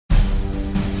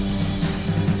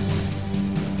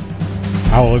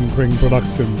Alan Kring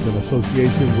Productions, in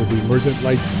association with the Emergent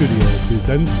Light Studio,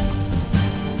 presents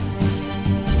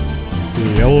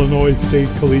the Illinois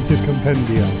State Collegiate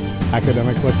Compendium,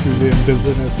 Academic Lectures in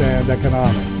Business and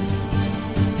Economics.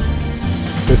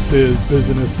 This is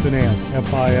Business Finance,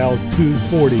 FIL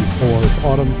 240 for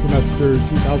autumn semester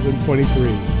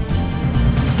 2023.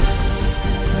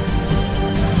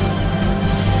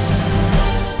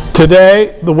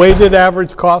 Today, the weighted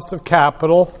average cost of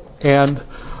capital, and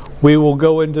we will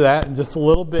go into that in just a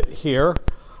little bit here.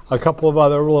 A couple of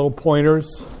other little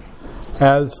pointers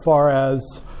as far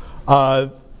as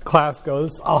class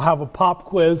goes. I'll have a pop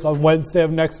quiz on Wednesday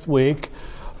of next week,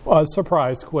 a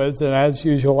surprise quiz, and as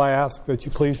usual, I ask that you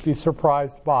please be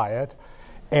surprised by it.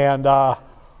 And what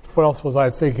else was I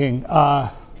thinking?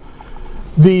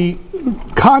 The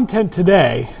content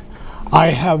today,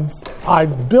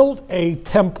 I've built a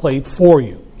template for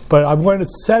you, but I'm going to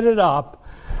set it up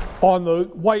on the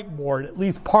whiteboard, at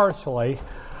least partially.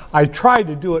 I tried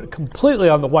to do it completely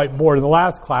on the whiteboard in the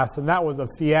last class, and that was a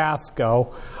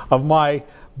fiasco of my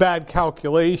bad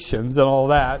calculations and all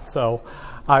that. So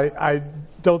I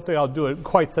don't think I'll do it in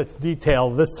quite such detail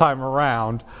this time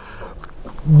around.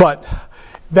 But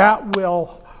that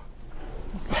will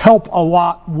help a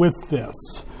lot with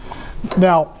this.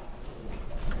 Now,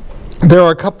 there are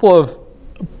a couple of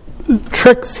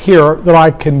tricks here that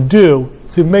I can do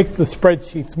to make the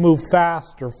spreadsheets move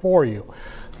faster for you.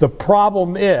 The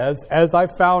problem is, as I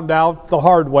found out the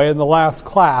hard way in the last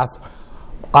class,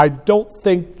 I don't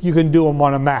think you can do them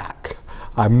on a Mac.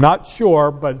 I'm not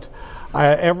sure, but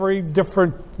every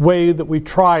different way that we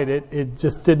tried it, it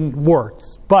just didn't work.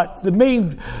 But the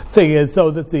main thing is,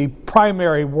 though, that the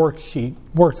primary worksheet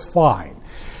works fine.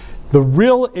 The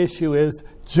real issue is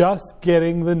just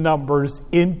getting the numbers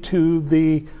into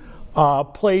the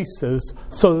places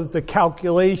so that the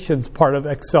calculations part of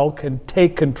Excel can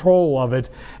take control of it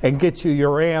and get you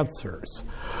your answers.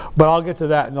 But I'll get to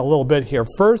that in a little bit here.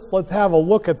 First, let's have a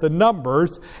look at the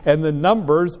numbers, and the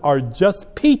numbers are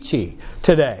just peachy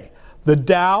today. The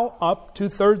Dow up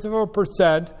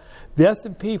 0.2%, the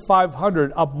S&P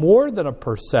 500 up more than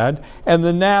 1%, and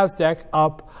the NASDAQ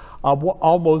up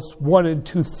almost 1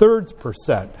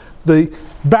 2/3%.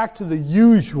 Back to the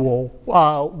usual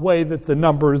way that the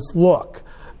numbers look,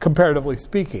 comparatively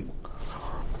speaking.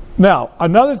 Now,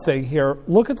 another thing here,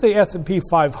 look at the S&P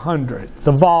 500,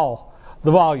 the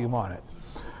volume on it.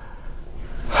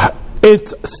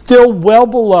 It's still well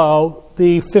below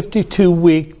the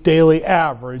 52-week daily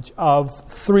average of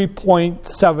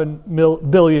 3.7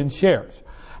 billion shares.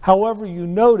 However, you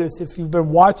notice if you've been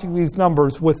watching these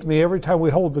numbers with me every time we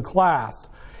hold the class,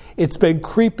 it's been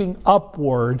creeping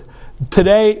upward.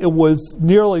 Today it was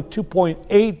nearly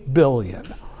 2.8 billion.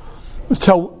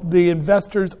 So the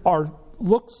investors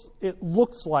it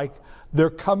looks like they're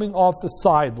coming off the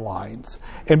sidelines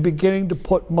and beginning to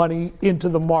put money into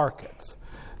the markets.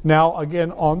 Now,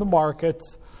 again, on the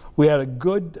markets, we had a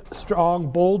good,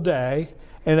 strong bull day,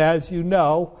 and as you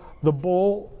know,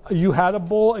 you had a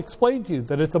bull explain to you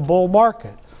that it's a bull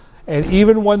market. And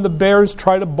even when the bears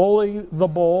try to bully the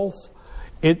bulls,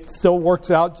 it still works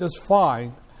out just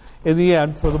fine in the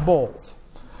end for the bulls.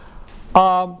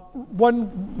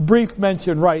 One brief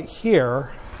mention right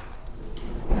here.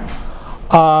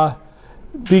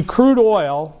 The crude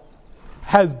oil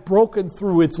has broken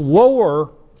through its lower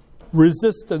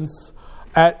resistance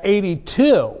at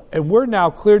 82, and we're now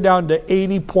clear down to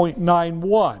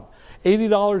 80.91.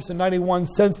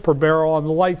 $80.91 per barrel on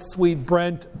the light sweet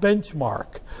Brent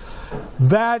benchmark.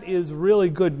 That is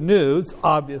really good news,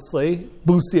 obviously,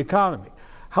 boosts the economy.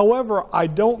 However, I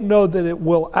don't know that it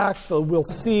will we'll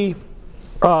see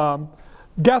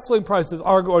gasoline prices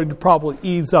are going to probably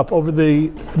ease up over the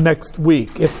next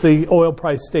week if the oil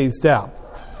price stays down.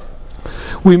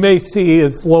 We may see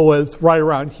as low as right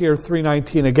around here,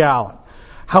 $3.19 a gallon.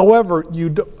 However,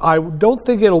 I don't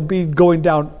think it'll be going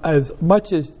down as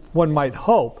much as one might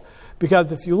hope,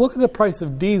 because if you look at the price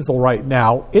of diesel right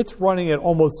now, it's running at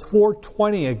almost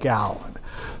 $4.20 a gallon.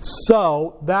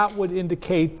 So that would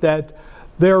indicate that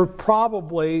there will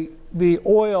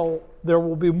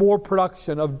be more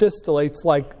production of distillates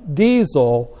like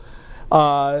diesel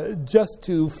just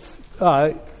to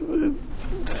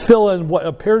fill in what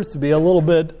appears to be a little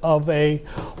bit of a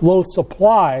low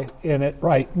supply in it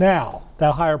right now.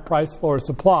 That higher price, lower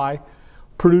supply,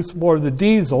 produce more of the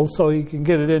diesel so you can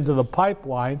get it into the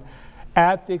pipeline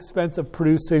at the expense of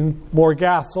producing more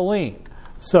gasoline.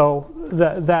 So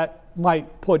that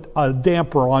might put a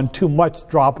damper on too much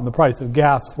drop in the price of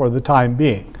gas for the time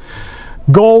being.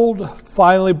 Gold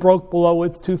finally broke below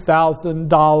its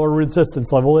 $2,000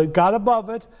 resistance level. It got above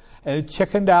it, and it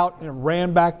chickened out and it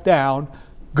ran back down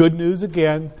Good news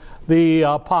again, the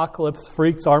apocalypse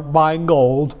freaks aren't buying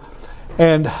gold.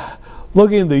 And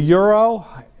looking at the euro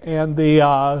and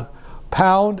the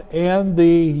pound and the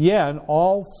yen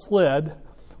all slid,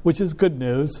 which is good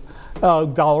news.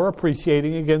 Dollar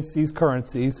appreciating against these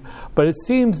currencies. But it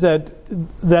seems that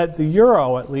the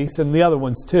euro, at least, and the other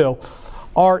ones too,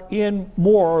 are in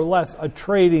more or less a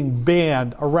trading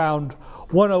band around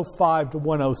 105 to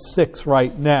 106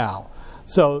 right now.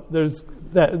 So there's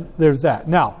that.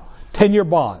 Now, 10-year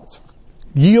bonds.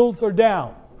 Yields are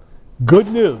down. Good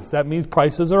news. That means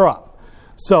prices are up.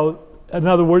 So, in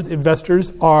other words,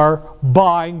 investors are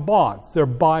buying bonds. They're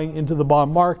buying into the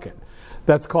bond market.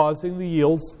 That's causing the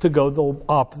yields to go the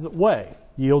opposite way.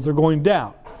 Yields are going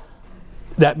down.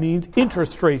 That means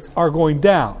interest rates are going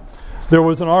down. There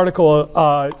was an article,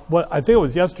 I think it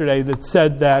was yesterday, that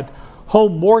said that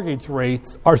home mortgage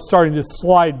rates are starting to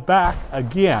slide back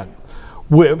again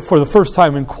for the first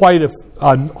time in quite a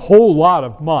whole lot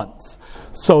of months.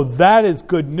 So that is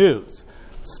good news.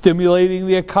 Stimulating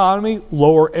the economy,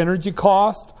 lower energy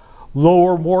costs,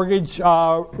 lower mortgage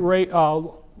loan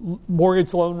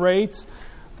rates.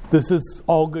 This is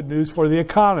all good news for the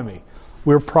economy.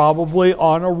 We're probably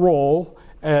on a roll.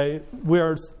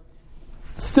 We're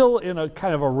still in a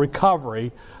kind of a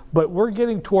recovery, but we're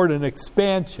getting toward an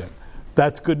expansion.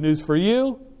 That's good news for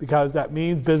you because that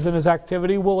means business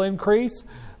activity will increase.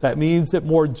 That means that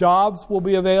more jobs will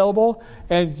be available,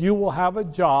 and you will have a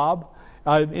job,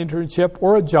 an internship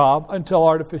or a job, until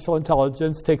artificial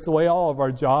intelligence takes away all of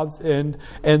our jobs and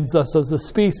ends us as a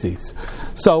species.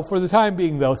 So for the time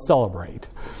being, though, celebrate.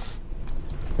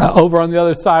 Over on the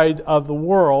other sides of the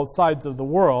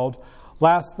world,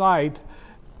 last night,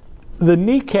 the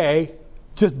Nikkei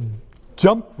just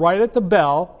jumped right at the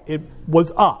bell. It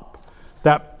was up.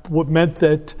 That meant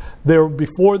that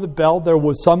before the bell, there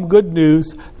was some good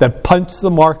news that punched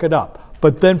the market up.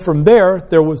 But then from there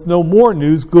was no more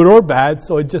news, good or bad,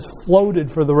 so it just floated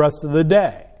for the rest of the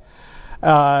day.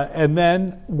 And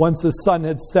then once the sun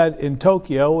had set in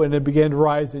Tokyo and it began to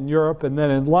rise in Europe and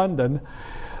then in London,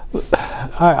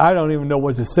 I don't even know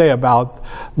what to say about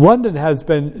London. Has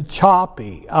been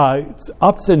choppy. It's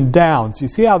ups and downs. You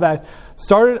see how that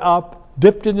started up,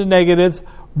 dipped into negatives,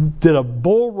 did a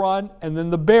bull run, and then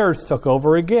the bears took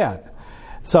over again.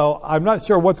 So I'm not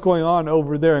sure what's going on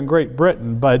over there in Great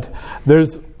Britain, but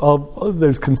there's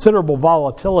considerable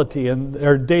volatility in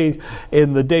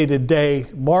the day-to-day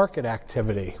market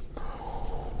activity.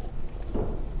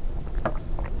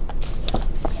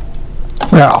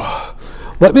 Now,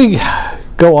 let me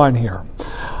go on here.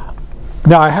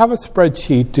 Now, I have a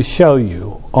spreadsheet to show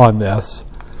you on this,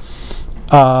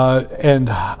 and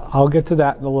I'll get to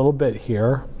that in a little bit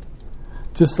here.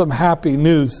 Just some happy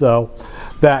news, though,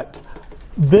 that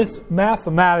this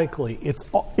mathematically,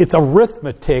 it's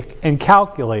arithmetic and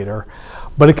calculator,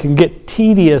 but it can get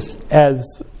tedious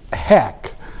as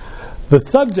heck. The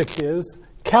subject is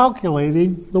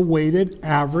calculating the weighted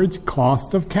average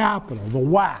cost of capital, the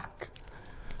WACC.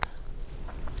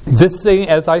 This thing,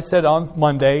 as I said on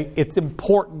Monday, it's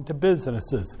important to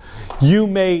businesses. You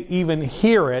may even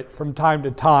hear it from time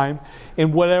to time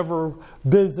in whatever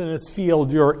business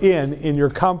field you're in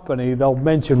your company. They'll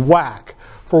mention WACC.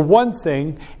 For one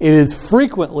thing, it is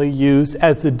frequently used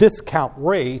as the discount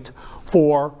rate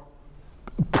for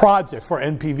projects, for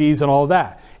NPVs and all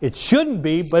that. It shouldn't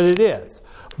be, but it is.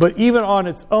 But even on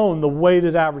its own, the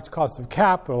weighted average cost of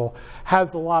capital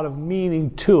has a lot of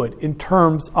meaning to it in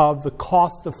terms of the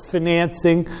cost of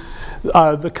financing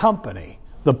the company.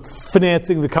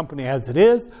 Financing the company as it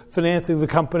is, financing the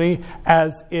company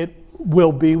as it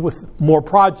will be with more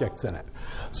projects in it.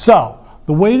 So,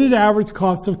 the weighted average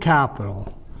cost of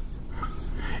capital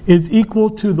is equal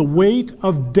to the weight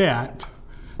of debt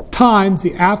times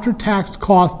the after-tax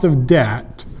cost of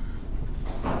debt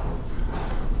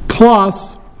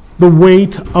plus the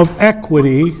weight of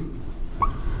equity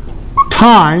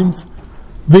times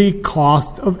the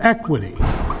cost of equity.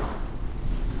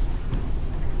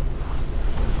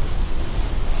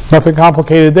 Nothing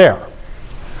complicated there.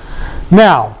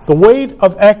 Now, the weight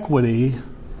of equity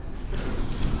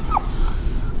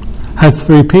has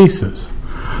three pieces.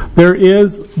 There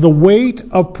is the weight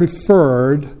of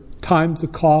preferred times the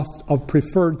cost of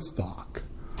preferred stock.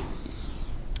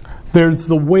 There's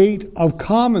the weight of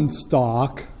common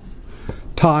stock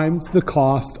times the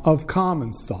cost of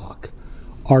common stock,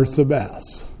 R sub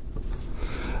S.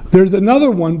 There's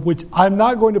another one which I'm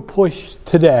not going to push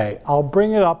today. I'll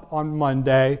bring it up on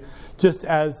Monday just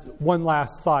as one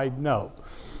last side note.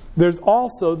 There's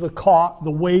also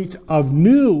the weight of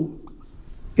new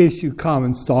issue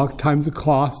common stock times the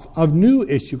cost of new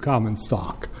issue common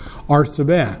stock, R sub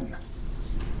N.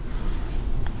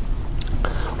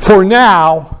 For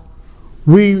now,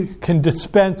 we can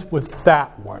dispense with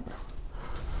that one.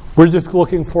 We're just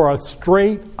looking for a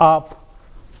straight up,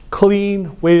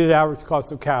 clean, weighted average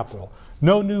cost of capital.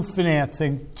 No new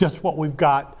financing, just what we've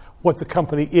got, what the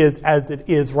company is as it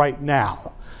is right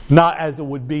now. Not as it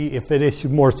would be if it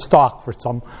issued more stock for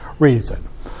some reason.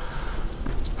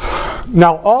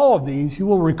 Now, all of these, you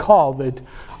will recall that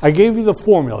I gave you the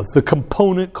formulas, the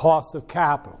component cost of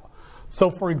capital.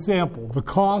 So, for example, the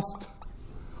cost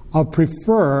of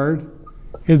preferred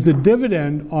is the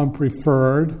dividend on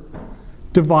preferred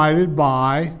divided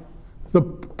by the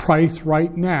price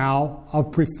right now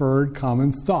of preferred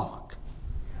common stock.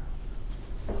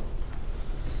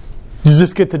 You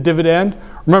just get the dividend.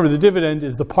 Remember, the dividend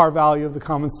is the par value of the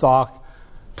common stock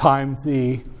times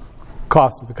the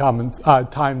cost of the common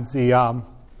times the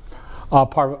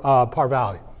par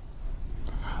value.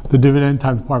 The dividend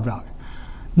times par value.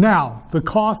 Now, the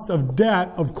cost of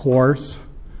debt, of course,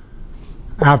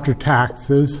 after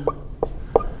taxes,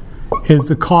 is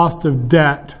the cost of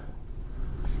debt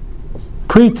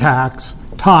pre-tax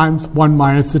times 1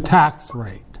 minus the tax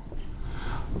rate.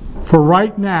 For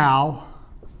right now,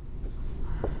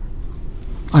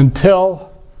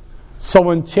 until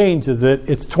someone changes it,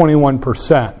 it's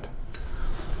 21%.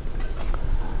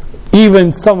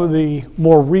 Even some of the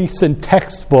more recent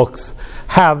textbooks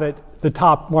have it, the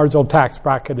top marginal tax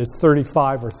bracket is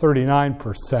 35 or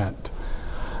 39%.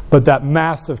 But that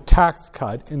massive tax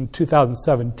cut in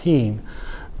 2017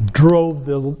 drove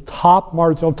the top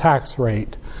marginal tax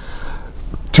rate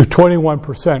to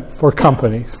 21% for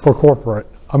companies, for corporate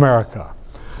America.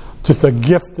 Just a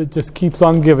gift that just keeps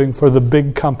on giving for the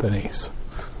big companies.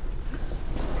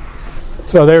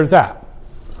 So there's that.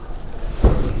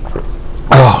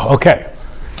 Oh, okay.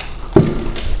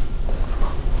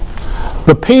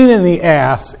 The pain in the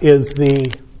ass is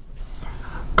the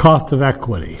cost of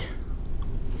equity,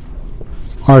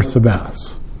 R sub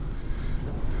S.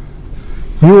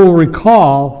 You will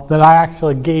recall that I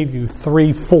actually gave you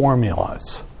 3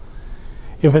 formulas.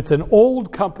 If it's an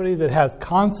old company that has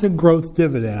constant growth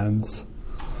dividends,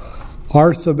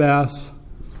 R sub S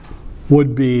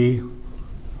would be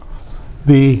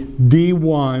the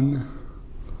D1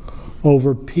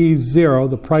 over P0,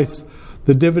 the price,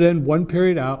 the dividend 1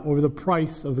 period out over the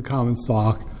price of the common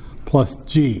stock plus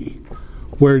G,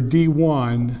 where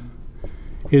D1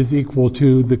 is equal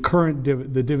to the current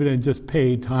the dividend just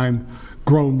paid times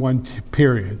grown 1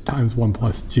 period times 1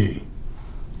 plus G.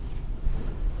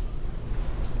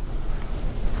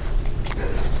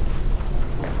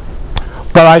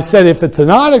 But I said if it's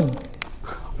not an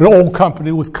old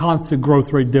company with constant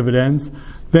growth rate dividends,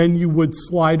 then you would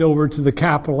slide over to the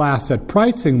capital asset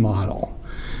pricing model.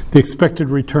 The expected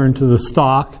return to the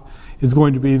stock is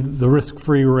going to be the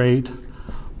risk-free rate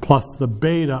plus the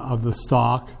beta of the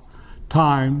stock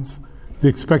times the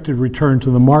expected return to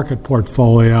the market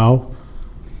portfolio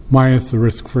minus the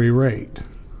risk-free rate.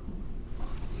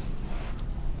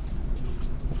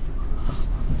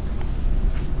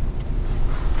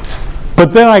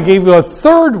 But then I gave you a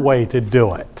third way to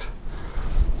do it,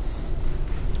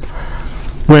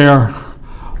 where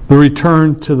the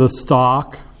return to the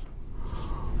stock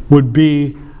would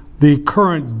be the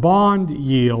current bond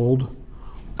yield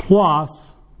plus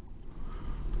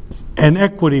an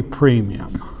equity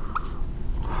premium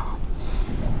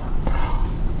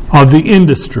of the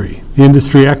industry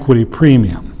equity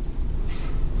premium.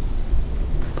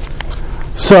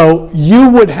 So you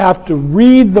would have to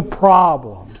read the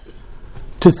problem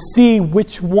to see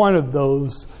which one of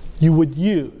those you would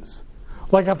use.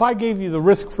 Like if I gave you the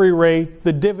risk-free rate,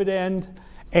 the dividend,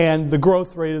 and the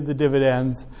growth rate of the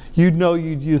dividends, you'd know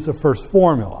you'd use the first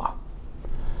formula.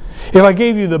 If I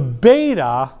gave you the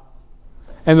beta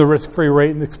and the risk-free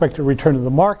rate and the expected return to the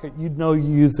market, you'd know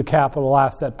you use the capital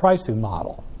asset pricing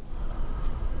model.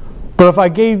 But if I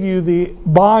gave you the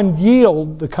bond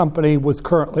yield the company was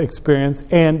currently experiencing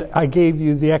and I gave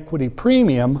you the equity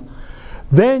premium,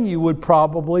 then you would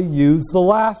probably use the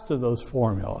last of those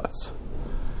formulas.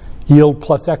 Yield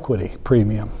plus equity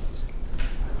premium.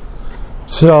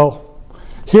 So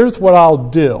here's what I'll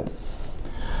do.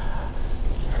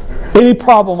 Any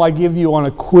problem I give you on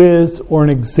a quiz or an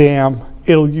exam,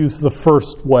 it'll use the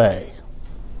first way.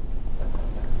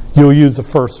 You'll use the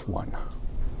first one.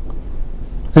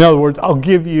 In other words, I'll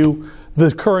give you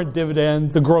the current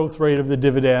dividend, the growth rate of the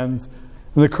dividends,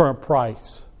 and the current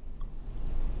price.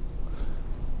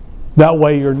 That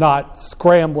way you're not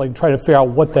scrambling trying to figure out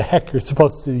what the heck you're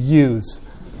supposed to use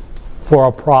for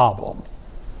a problem.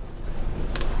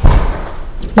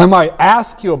 I might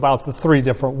ask you about the 3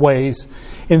 different ways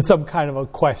in some kind of a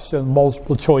question,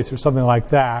 multiple choice or something like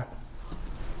that.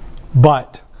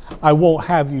 But I won't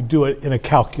have you do it in a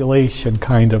calculation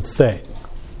kind of thing.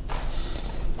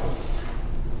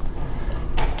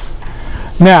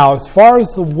 Now, as far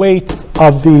as the weights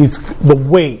of the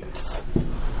weights,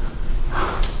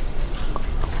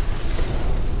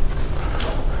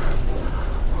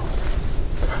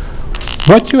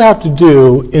 what you have to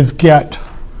do is get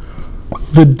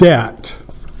the debt.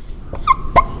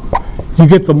 You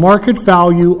get the market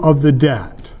value of the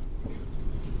debt.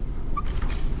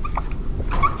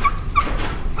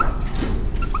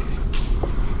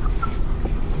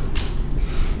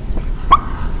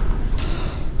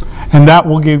 And that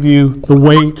will give you the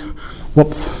weight,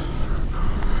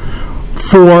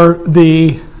 for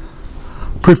the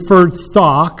preferred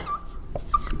stock.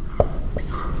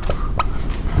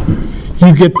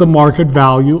 You get the market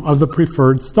value of the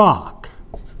preferred stock.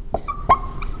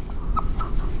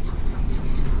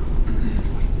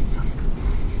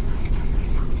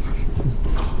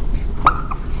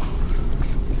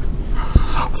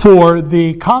 For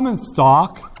the common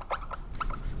stock,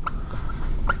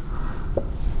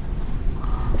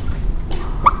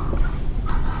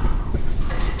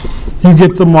 you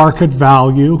get the market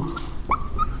value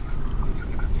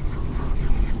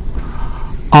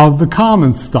of the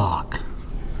common stock.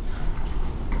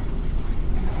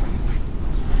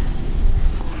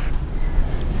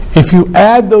 If you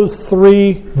add those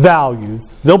three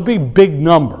values, they'll be big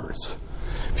numbers.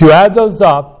 If you add those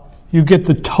up, you get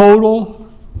the total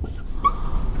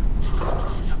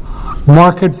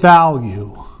market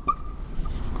value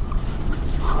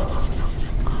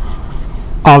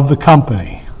of the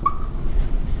company.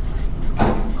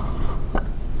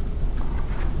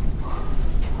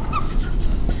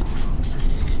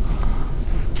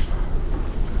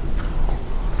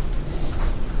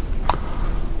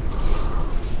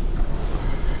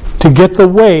 To get the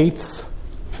weights,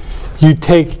 you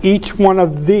take each one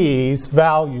of these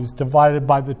values divided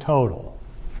by the total.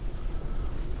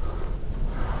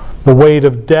 The weight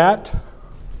of debt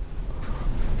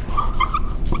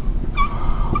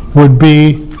would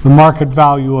be the market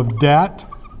value of debt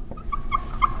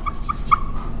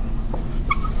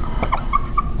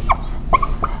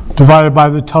divided by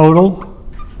the total.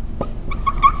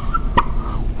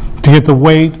 To get the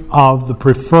weight of the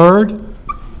preferred,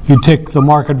 you take the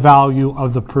market value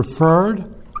of the preferred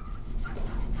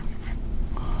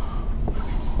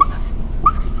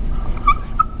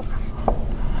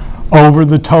over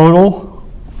the total,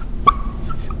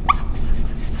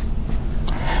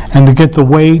 and to get the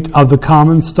weight of the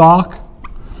common stock,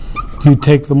 you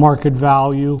take the market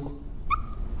value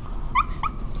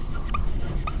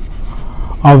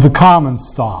of the common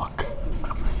stock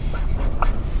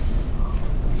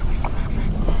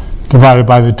divided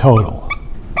by the total.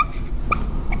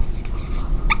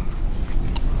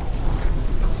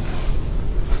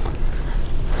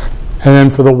 And then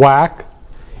for the WACC,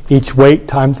 each weight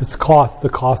times its cost, the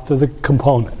cost of the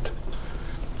component.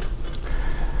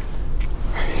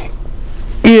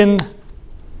 In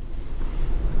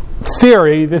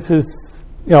theory, this is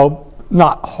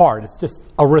not hard. It's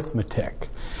just arithmetic.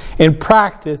 In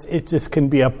practice, it just can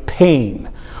be a pain.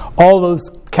 All those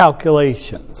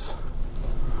calculations.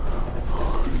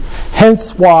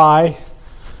 Hence why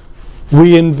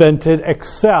we invented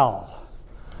Excel.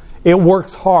 It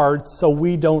works hard, so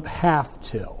we don't have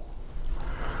to.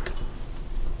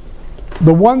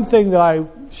 The one thing that I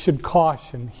should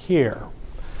caution here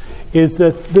is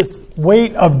that this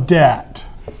weight of debt,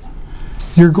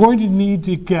 you're going to need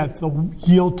to get the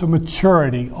yield to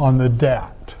maturity on the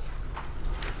debt.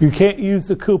 You can't use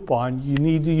the coupon. You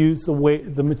need to use the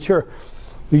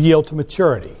yield to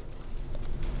maturity.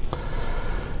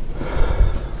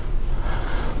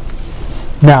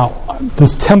 Now,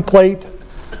 this template,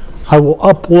 I will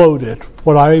upload it,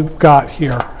 what I've got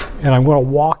here, and I'm going to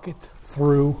walk it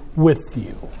through with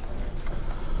you.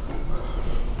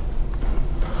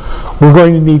 We're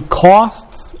going to need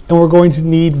costs, and we're going to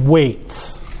need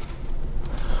weights.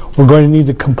 We're going to need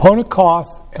the component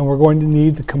costs, and we're going to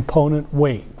need the component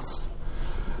weights.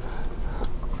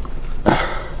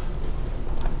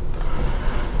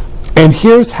 And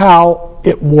here's how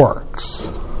it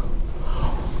works.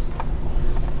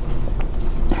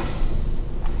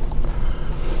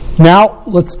 Now,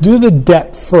 let's do the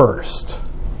debt first.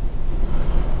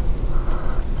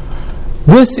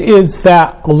 This is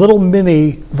that little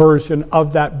mini version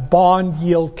of that bond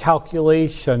yield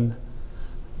calculation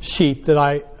sheet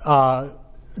that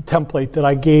template that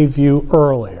I gave you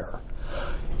earlier.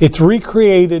 It's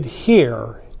recreated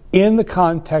here in the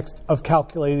context of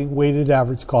calculating weighted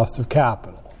average cost of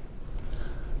capital.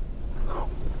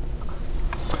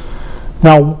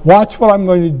 Now, watch what I'm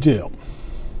going to do.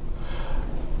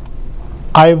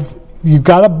 you've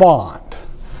got a bond.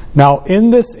 Now,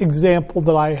 in this example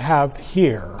that I have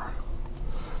here,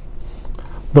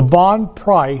 the bond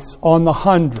price on the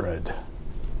 100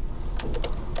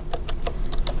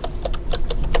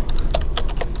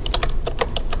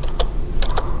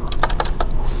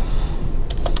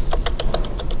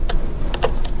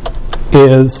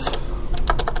 is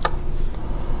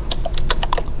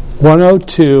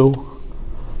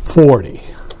 102.40.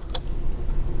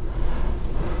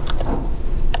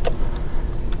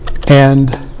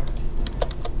 And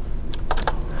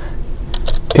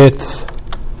it's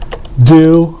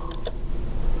due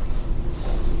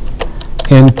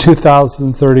in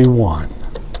 2031.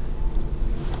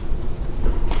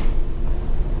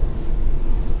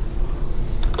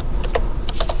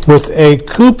 With a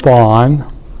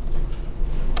coupon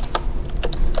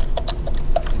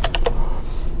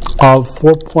of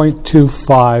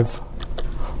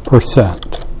 4.25%.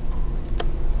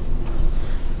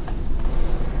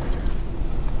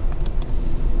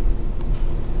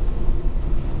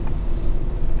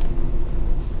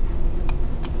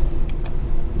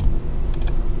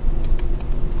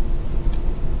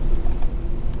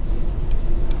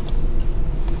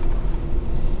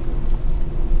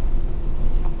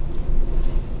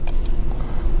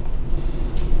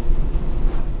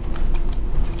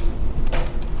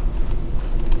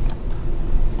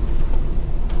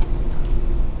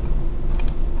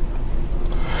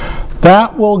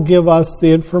 That will give us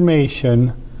the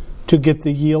information to get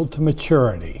the yield to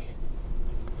maturity.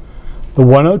 The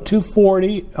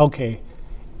 102.40, okay,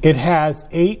 it has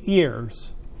 8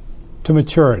 years to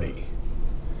maturity.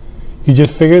 You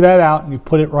just figure that out and you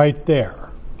put it right there.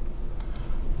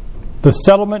 The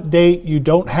settlement date you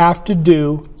don't have to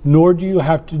do, nor do you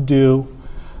have to do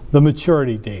the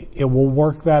maturity date. It will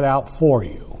work that out for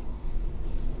you.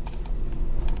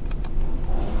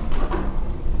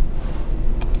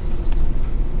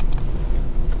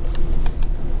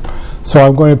 So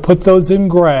I'm going to put those in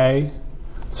gray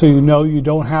so you know you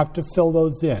don't have to fill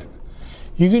those in.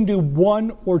 You can do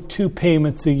 1 or 2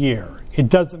 payments a year. It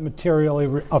doesn't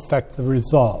materially affect the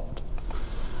result.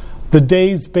 The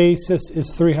days basis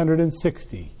is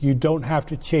 360. You don't have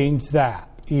to change that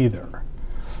either.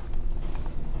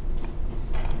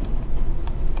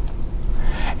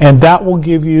 And that will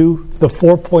give you the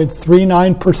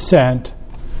 4.39%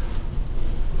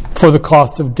 for the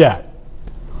cost of debt.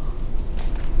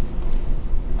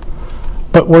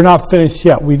 But we're not finished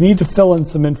yet. We need to fill in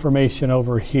some information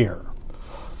over here.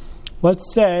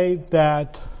 Let's say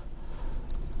that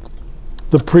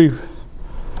the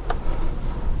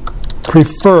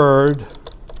preferred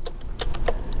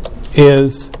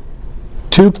is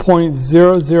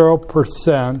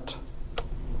 2.00%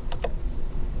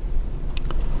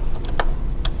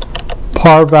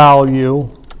 par value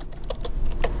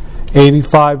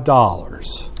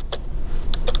 $85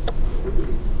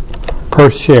 per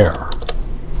share.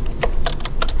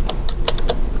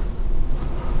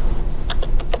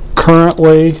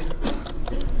 Currently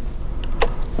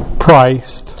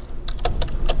priced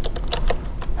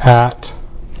at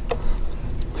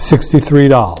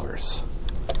 $63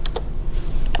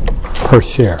 per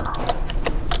share.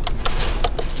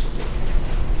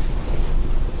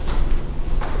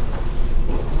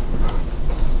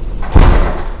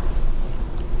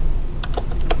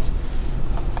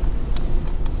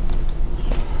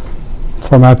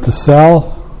 Format the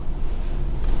cell.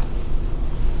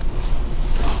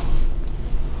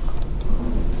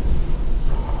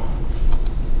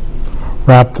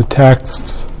 Wrap the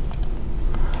text.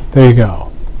 There you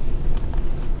go.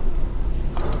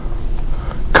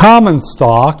 Common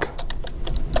stock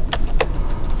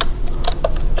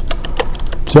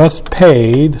just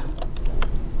paid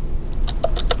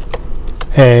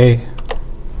a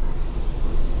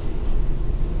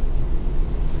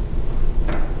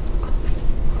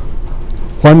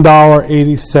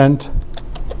 $1.80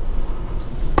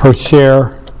 per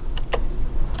share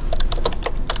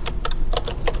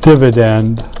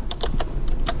dividend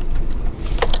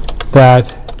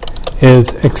that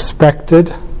is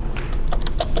expected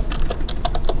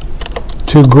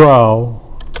to grow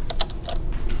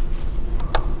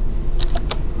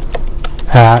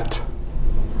at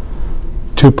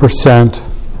 2%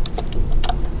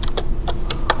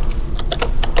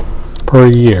 per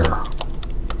year.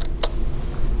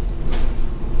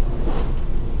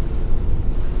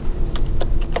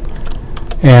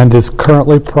 And is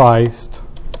currently priced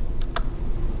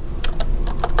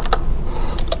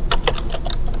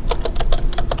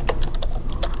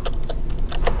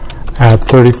at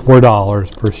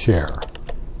 $34 per share.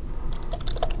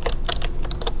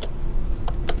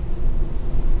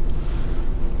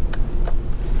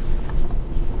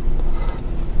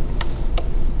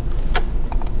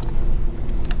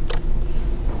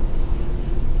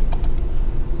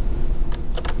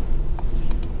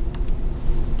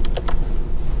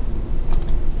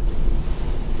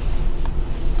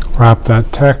 Wrap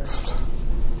that text.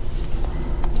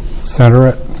 Center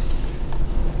it.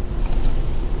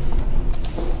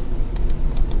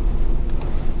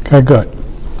 Okay, good.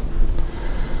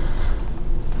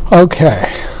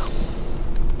 Okay.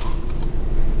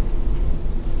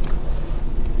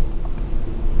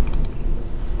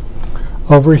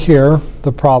 Over here,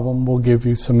 the problem will give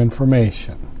you some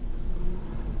information.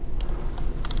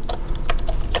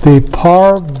 The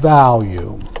par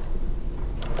value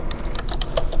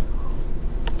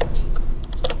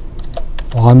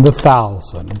on the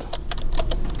 1,000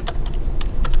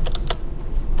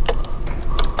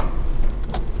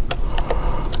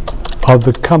 of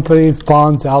the company's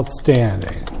bonds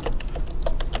outstanding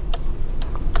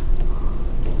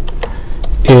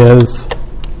is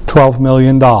 $12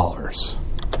 million.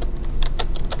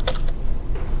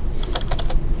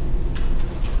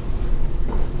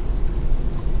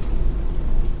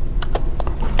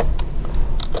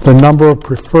 The number of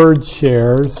preferred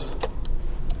shares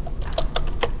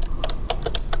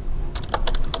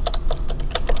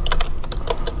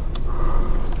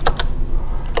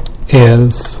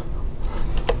is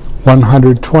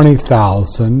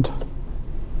 120,000.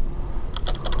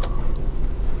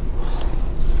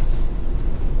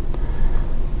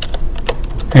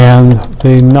 And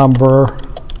the number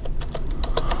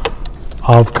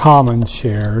of common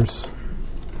shares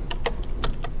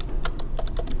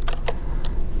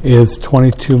is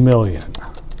 22 million.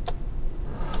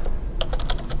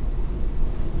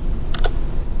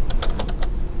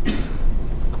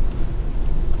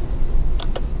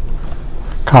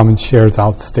 Common shares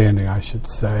outstanding, I should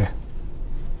say.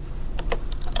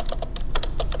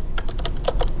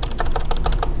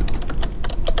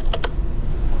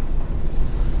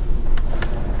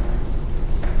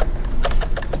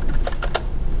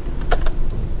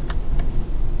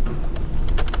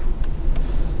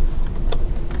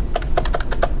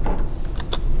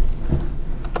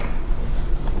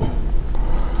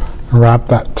 Wrap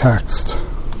that text.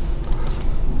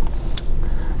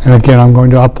 And again, I'm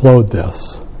going to upload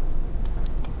this.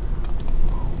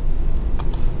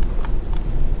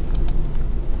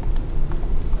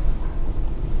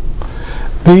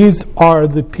 These are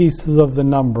the pieces of the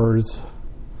numbers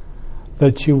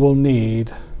that you will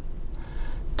need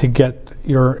to get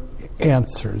your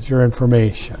answers, your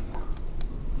information.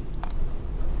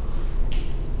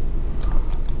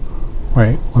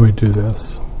 Wait, let me do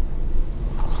this.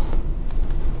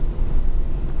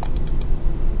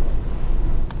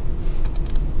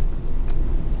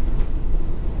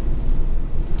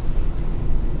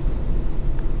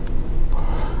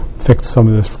 Fix some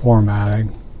of this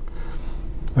formatting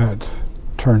that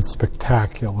turns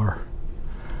spectacularly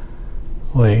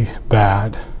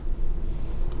bad.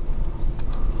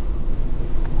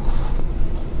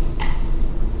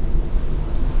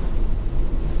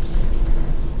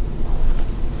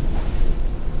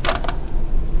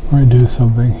 Let me do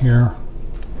something here.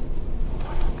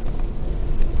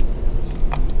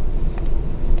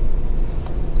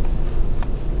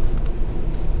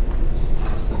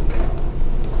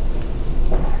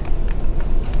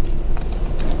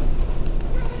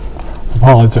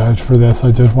 Apologize for this.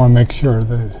 I just want to make sure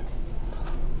that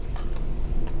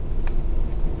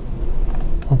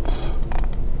oops.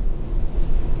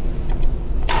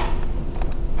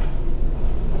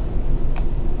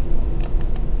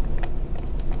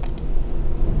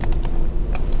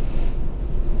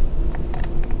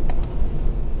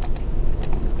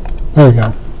 There we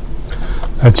go.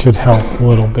 That should help a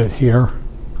little bit here.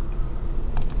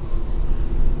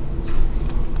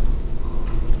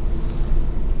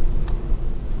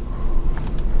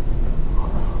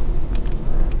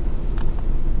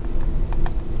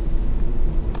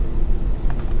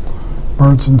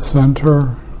 Merge and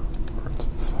center. Merge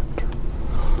and center.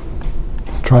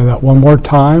 Let's try that one more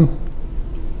time.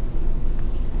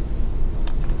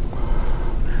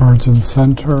 Merge and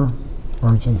center.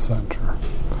 Merge and center.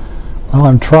 Well,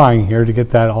 I'm trying here to get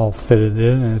that all fitted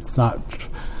in, and it's not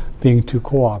being too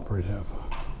cooperative.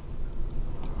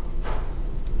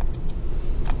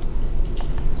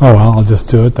 Oh well, I'll just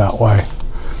do it that way.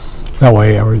 That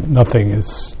way nothing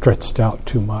is stretched out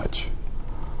too much.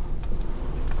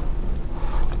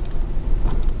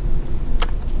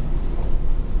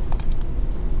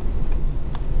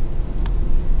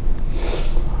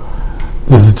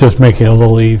 This is just making it a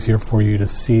little easier for you to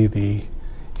see the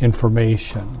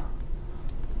information.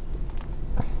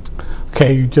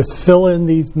 Okay, you just fill in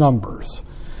these numbers.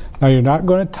 Now you're not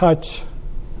going to touch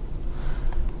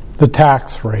the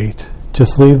tax rate.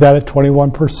 Just leave that at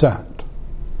 21%.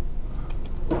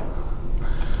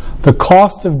 The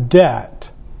cost of debt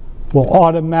will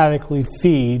automatically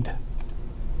feed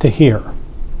to here.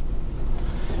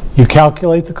 You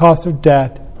calculate the cost of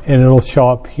debt, and it'll show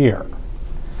up here.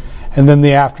 And then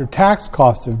the after-tax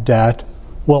cost of debt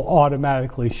will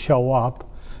automatically show up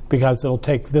because it'll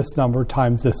take this number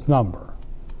times this number.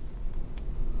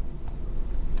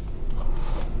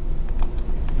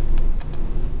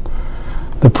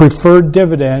 The preferred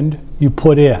dividend you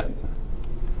put in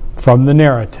from the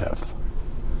narrative.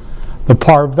 The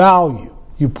par value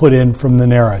you put in from the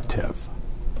narrative.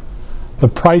 The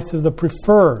price of the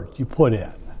preferred you put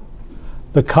in.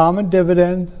 The common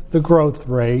dividend, the growth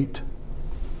rate.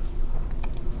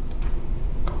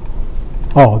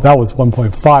 Oh, that was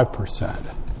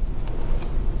 1.5%.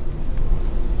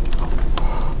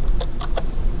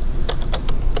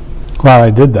 Glad I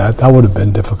did that. That would have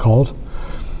been difficult.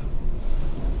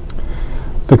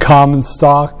 The common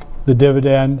stock, the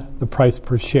dividend, the price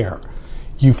per share.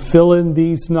 You fill in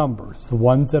these numbers, the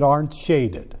ones that aren't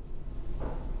shaded.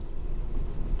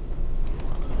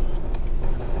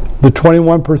 The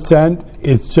 21%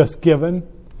 is just given.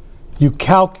 You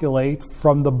calculate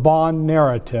from the bond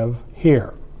narrative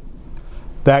here.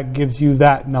 That gives you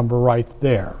that number right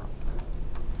there.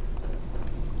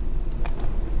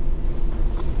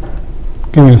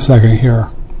 Give me a second here.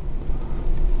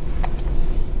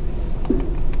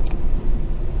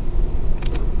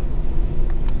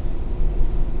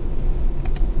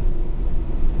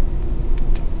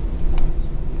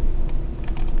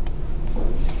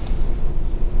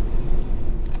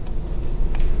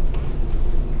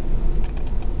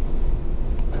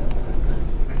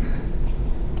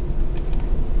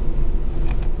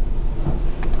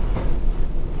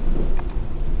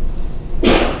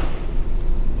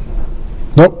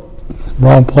 Nope,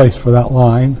 wrong place for that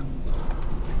line.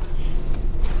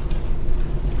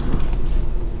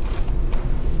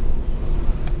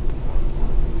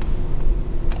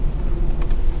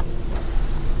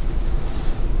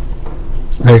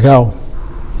 There you go.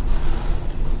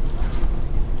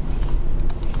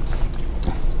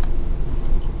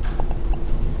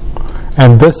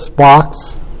 And this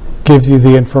box gives you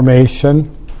the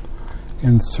information.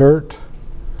 Insert,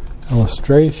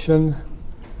 illustration,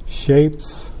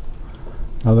 shapes,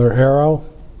 another arrow.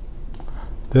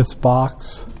 This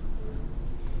box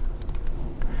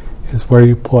is where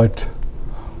you put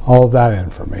all of that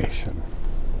information.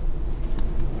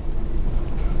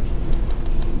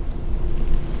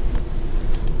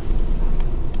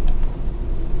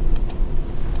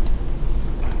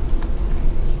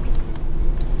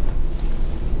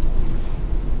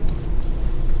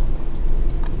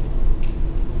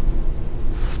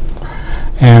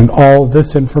 And all of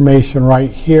this information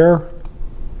right here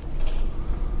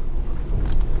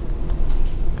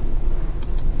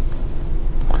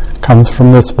comes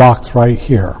from this box right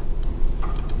here.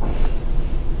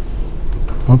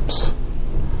 Oops.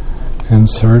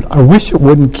 Insert. I wish it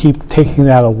wouldn't keep taking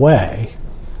that away.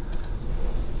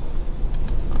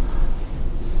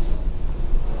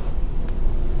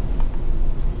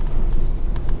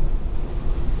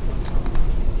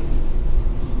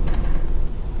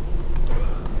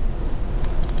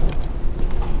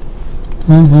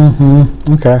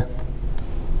 Okay.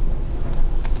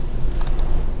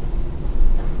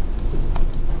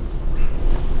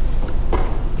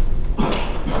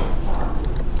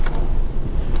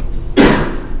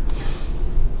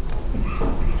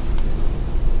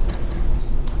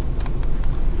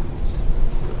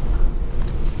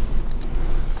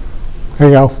 There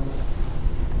you go.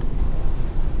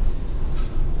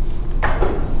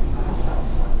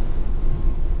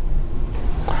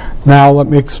 Now let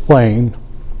me explain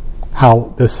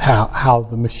how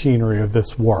the machinery of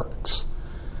this works.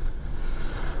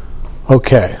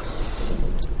 Okay.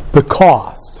 The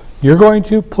cost. You're going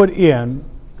to put in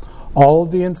all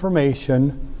of the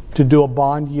information to do a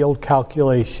bond yield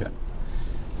calculation.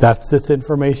 That's this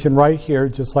information right here,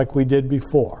 just like we did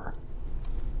before.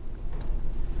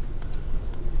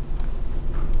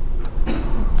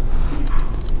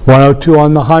 $102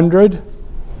 on the 100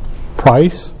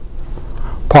 price.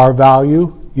 Par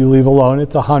value, you leave alone.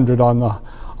 It's 100 on the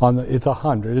it's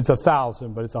 100. It's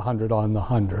 1,000, but it's 100 on the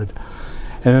 100.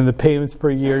 And then the payments per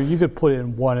year, you could put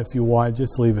in 1 if you want.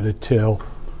 Just leave it at 2.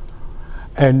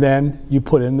 And then you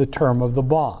put in the term of the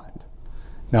bond.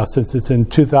 Now, since it's in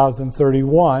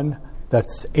 2031,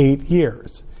 that's 8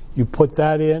 years. You put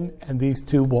that in, and these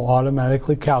two will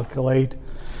automatically calculate.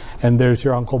 And there's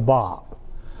your Uncle Bob,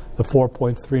 the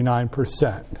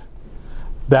 4.39%.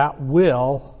 That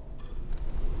will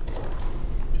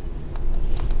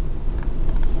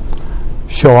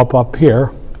show up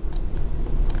here.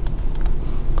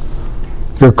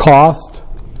 Your cost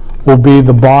will be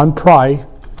the bond price,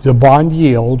 the bond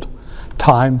yield,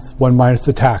 times 1 minus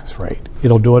the tax rate.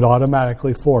 It'll do it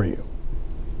automatically for you.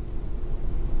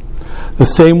 The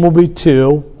same will be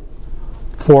true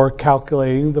for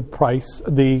calculating the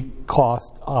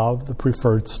cost of the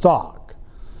preferred stock.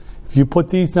 If you put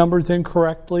these numbers in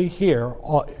correctly here,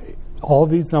 all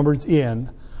these numbers in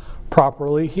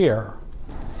properly here,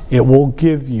 it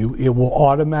will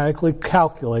automatically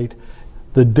calculate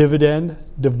the dividend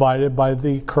divided by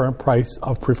the current price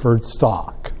of preferred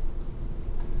stock.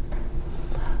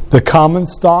 The common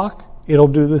stock, it'll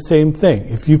do the same thing.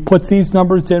 If you put these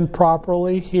numbers in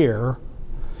properly here,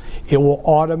 it will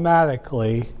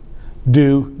automatically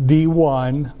do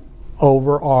D1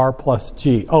 over R plus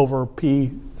G, over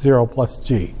P0 plus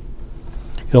G.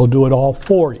 It'll do it all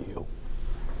for you.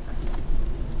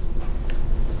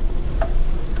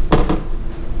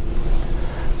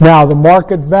 Now, the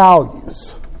market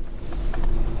values.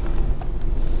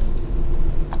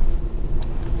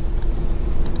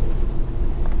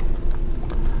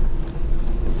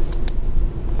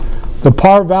 The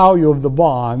par value of the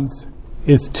bonds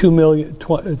is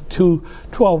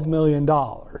 $12 million.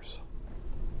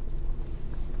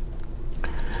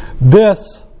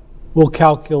 This will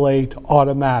calculate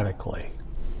automatically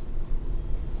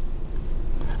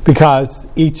because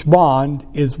each bond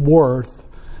is worth,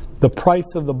 the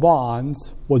price of the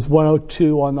bonds was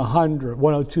 102 on the 100,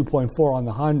 102.4 on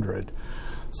the 100.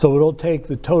 So it'll take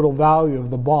the total value of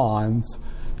the bonds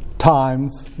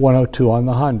times 102 on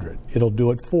the 100. It'll do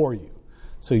it for you.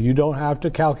 So you don't have to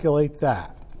calculate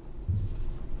that.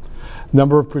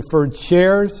 Number of preferred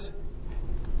shares,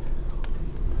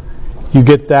 you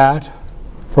get that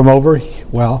from over,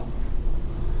 well,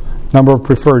 number of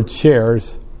preferred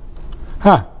shares.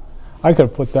 I could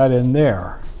have put that in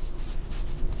there.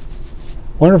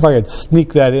 Wonder if I could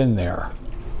sneak that in there.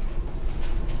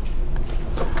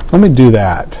 Let me do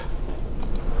that.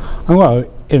 I'm going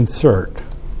to insert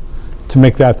to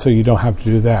make that so you don't have to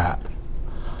do that.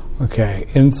 Okay,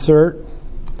 insert.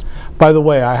 By the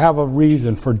way, I have a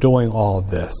reason for doing all of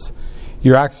this.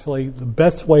 You're actually, the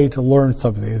best way to learn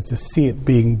something is to see it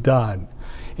being done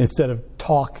instead of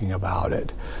talking about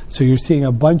it. So you're seeing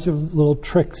a bunch of little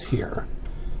tricks here.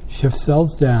 Shift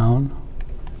cells down.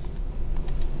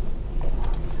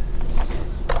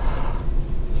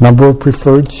 Number of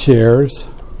preferred shares.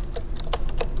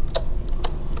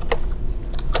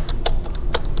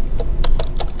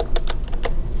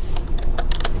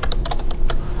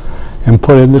 And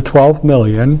put in the 12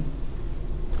 million.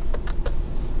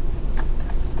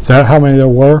 Is that how many there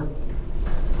were?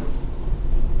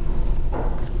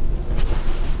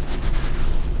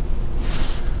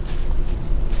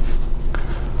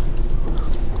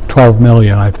 $12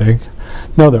 million, I think.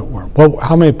 No, there weren't. Well,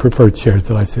 how many preferred shares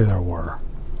did I say there were?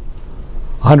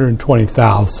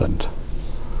 120,000.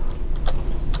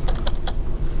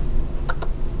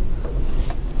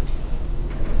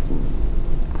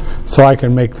 So I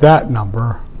can make that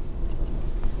number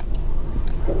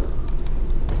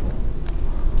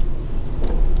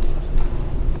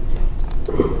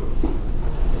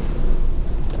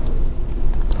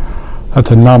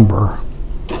that's a number.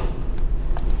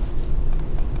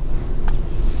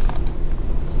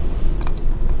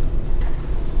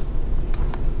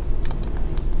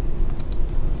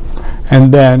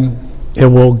 And then it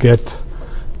will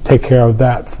take care of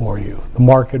that for you. The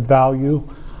market value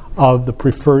of the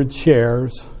preferred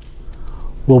shares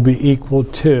will be equal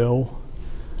to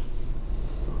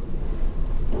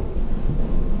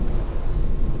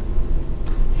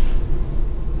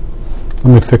let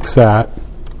me fix that,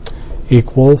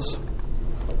 equals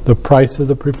the price of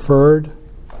the preferred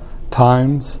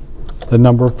times the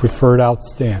number of preferred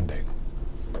outstanding.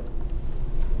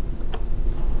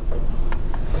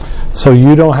 So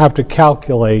you don't have to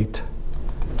calculate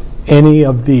any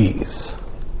of these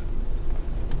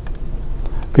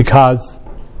because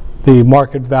the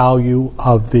market value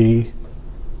of the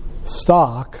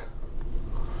stock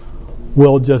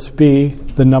will just be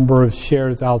the number of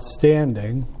shares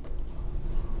outstanding.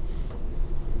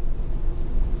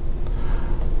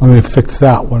 Let me fix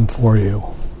that one for you.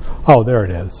 Oh, there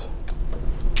it is.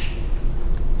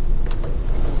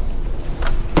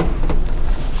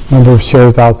 Number of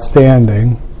shares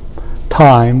outstanding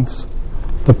times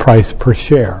the price per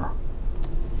share,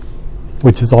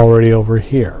 which is already over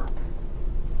here.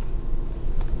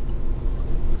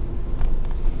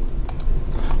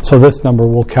 So this number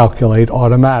will calculate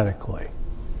automatically.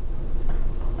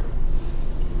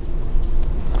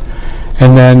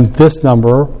 And then this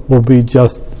number will be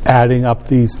just adding up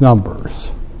these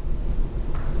numbers.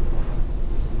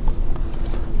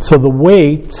 So the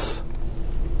weights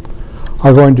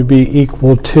are going to be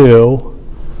equal to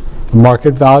the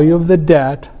market value of the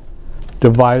debt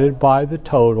divided by the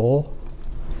total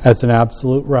as an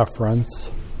absolute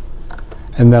reference,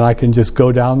 and then I can just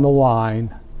go down the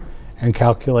line and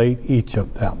calculate each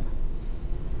of them.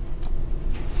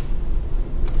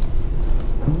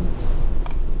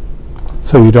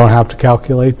 So you don't have to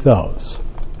calculate those.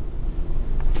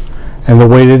 And the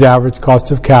weighted average cost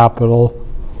of capital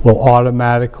will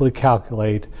automatically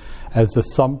calculate as the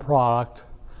sum product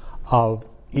of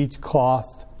each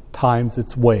cost times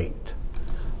its weight.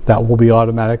 That will be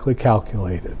automatically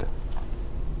calculated.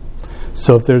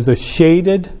 So if there's a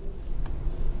shaded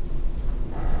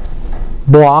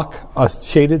block, a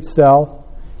shaded cell,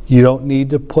 you don't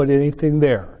need to put anything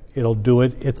there. It'll do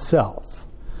it itself.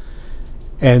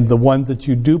 And the ones that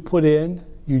you do put in,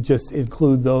 you just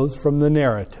include those from the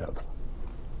narrative.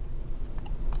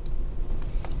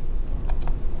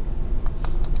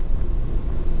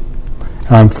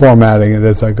 And I'm formatting it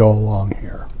as I go along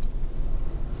here.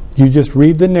 You just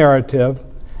read the narrative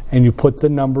and you put the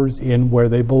numbers in where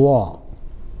they belong.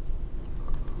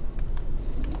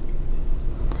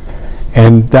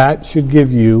 And that should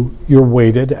give you your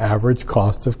weighted average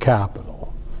cost of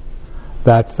capital.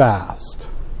 That fast.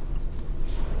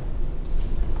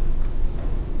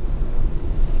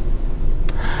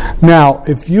 Now,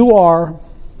 if you are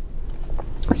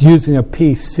using a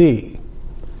PC,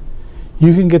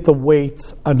 you can get the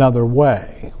weights another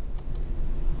way.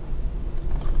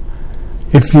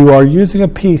 If you are using a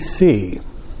PC,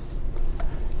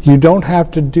 you don't have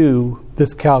to do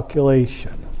this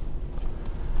calculation.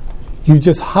 You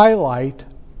just highlight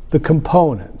the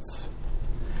components,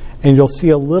 and you'll see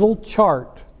a little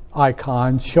chart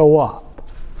icon show up.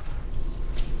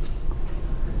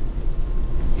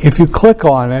 If you click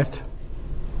on it,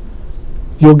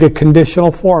 you'll get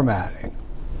conditional formatting.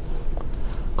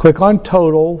 Click on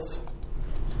totals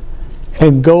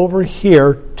and go over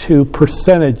here to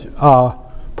percentage of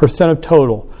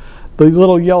total. The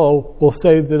little yellow will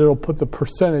say that it'll put the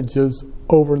percentages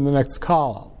over in the next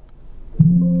column.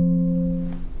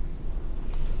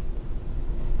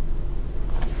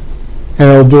 And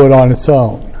it'll do it on its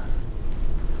own.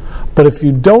 But if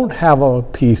you don't have a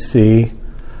PC,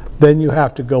 then you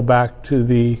have to go back to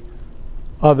the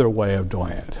other way of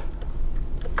doing it.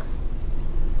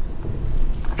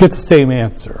 Get the same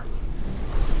answer.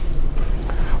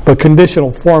 But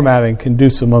conditional formatting can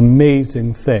do some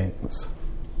amazing things.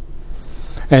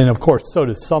 And of course, so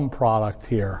does sum product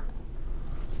here.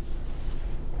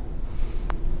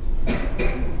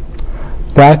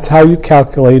 That's how you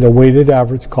calculate a weighted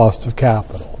average cost of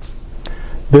capital.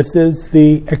 This is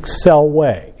the Excel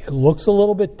way. It looks a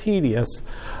little bit tedious,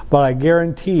 but I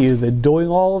guarantee you that doing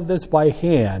all of this by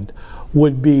hand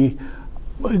would be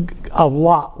a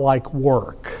lot like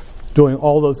work, doing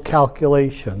all those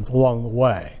calculations along the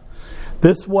way.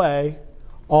 This way,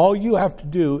 all you have to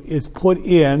do is put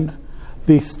in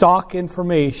the stock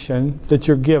information that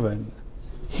you're given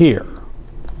here.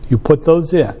 You put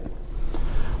those in.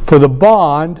 For the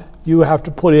bond, you have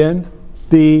to put in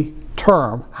the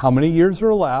term, how many years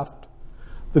are left,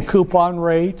 the coupon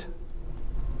rate,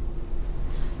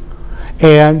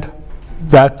 and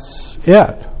that's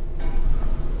it.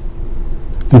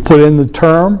 You put in the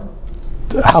term,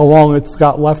 how long it's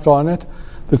got left on it,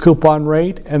 the coupon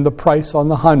rate, and the price on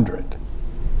the 100.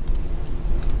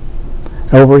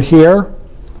 Over here,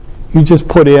 you just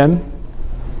put in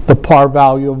the par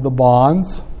value of the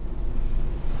bonds,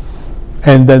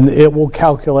 and then it will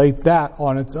calculate that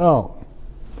on its own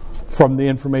from the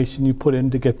information you put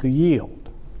in to get the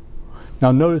yield.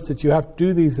 Now notice that you have to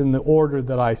do these in the order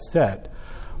that I said.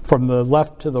 From the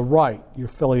left to the right, you're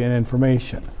filling in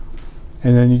information.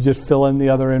 And then you just fill in the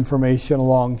other information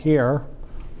along here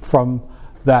from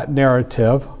that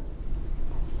narrative,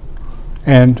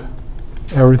 and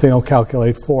everything will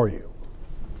calculate for you.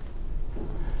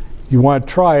 You want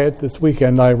to try it this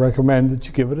weekend, I recommend that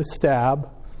you give it a stab.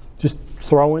 Just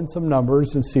throw in some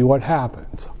numbers and see what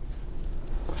happens.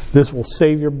 This will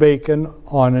save your bacon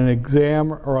on an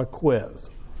exam or a quiz.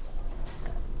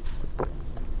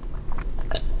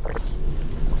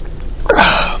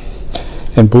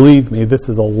 And believe me, this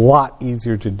is a lot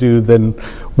easier to do than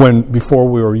before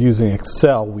we were using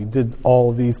Excel. We did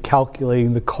all of these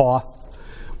calculating the costs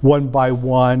one by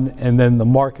one, and then the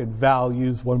market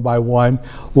values one by one.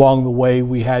 Along the way,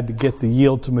 we had to get the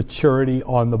yield to maturity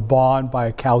on the bond by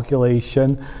a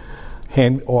calculation,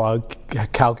 hand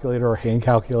calculator or hand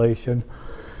calculation.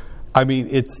 I mean,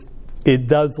 it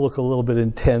does look a little bit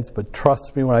intense, but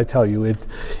trust me when I tell you,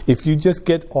 if you just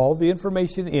get all the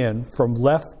information in from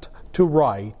left to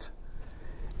right,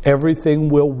 everything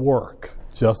will work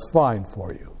just fine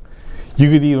for you. You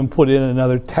could even put in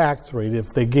another tax rate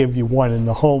if they give you one in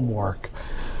the homework.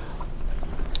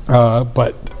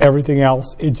 But everything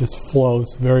else, it just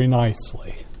flows very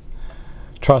nicely.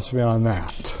 Trust me on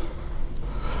that.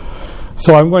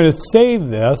 So I'm going to save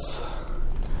this,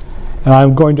 and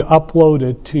I'm going to upload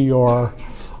it to your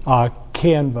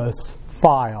Canvas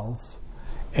files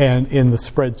and in the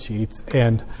spreadsheets,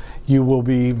 and you will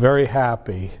be very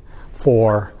happy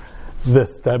for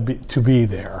this to be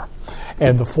there.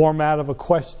 And the format of a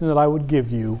question that I would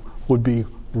give you would be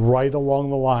right along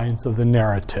the lines of the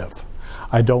narrative.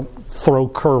 I don't throw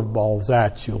curveballs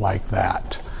at you like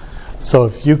that. So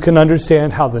if you can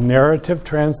understand how the narrative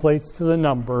translates to the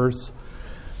numbers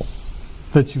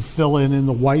that you fill in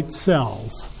the white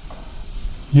cells,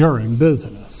 you're in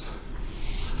business.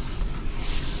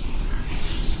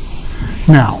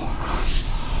 Now,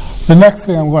 the next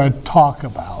thing I'm going to talk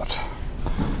about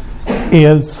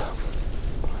is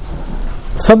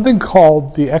something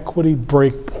called the equity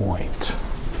breakpoint.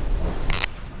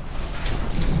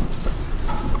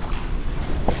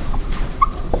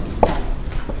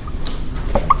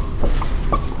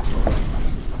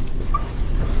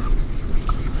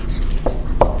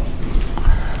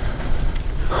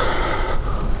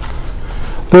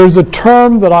 There's a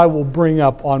term that I will bring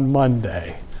up on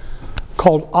Monday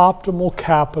called optimal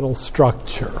capital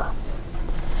structure.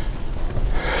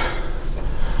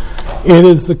 It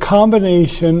is the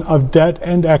combination of debt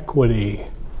and equity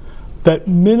that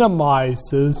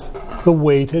minimizes the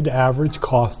weighted average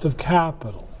cost of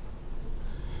capital.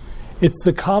 It's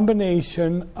the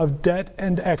combination of debt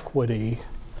and equity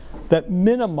that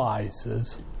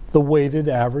minimizes the weighted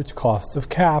average cost of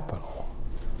capital.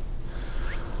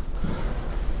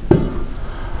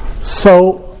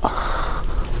 So,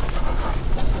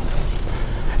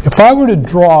 if I were to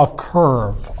draw a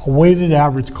curve, a weighted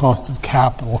average cost of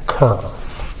capital curve,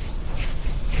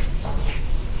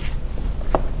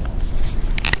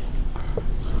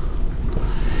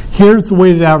 here's the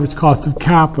weighted average cost of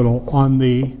capital on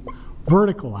the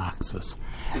vertical axis,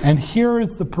 and here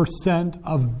is the percent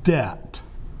of debt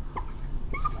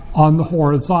on the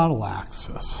horizontal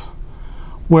axis,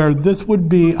 where this would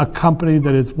be a company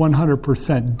that is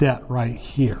 100% debt right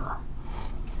here.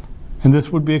 And this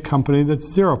would be a company that's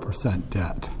 0%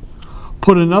 debt.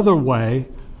 Put another way,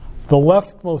 the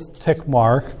leftmost tick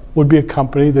mark would be a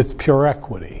company that's pure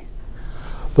equity.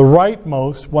 The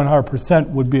rightmost, 100%,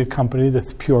 would be a company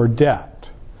that's pure debt.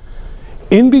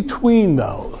 In between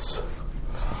those,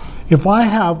 if I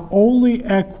have only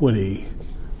equity,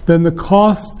 then the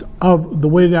cost of the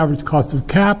weighted average cost of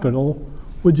capital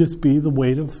would just be the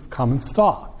weight of common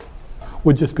stock,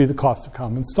 would just be the cost of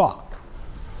common stock.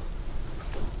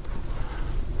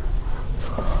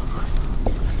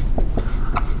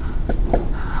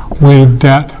 Weight of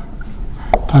debt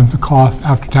times the cost,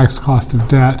 after-tax cost of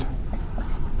debt,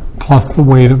 plus the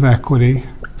weight of equity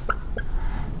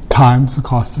times the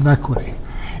cost of equity.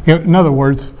 In other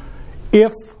words,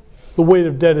 if the weight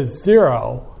of debt is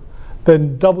 0,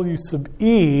 then W sub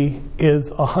E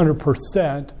is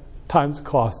 100% times the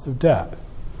cost of debt.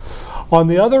 On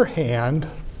the other hand,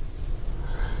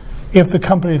 if the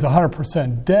company is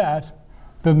 100% debt,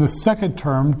 then the second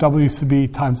term, W sub E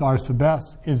times R sub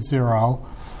S, is 0.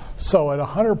 So at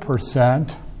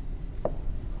 100%,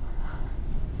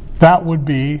 that would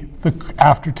be the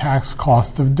after-tax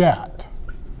cost of debt.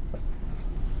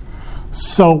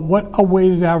 So what a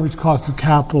weighted average cost of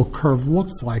capital curve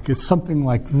looks like is something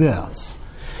like this.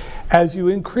 As you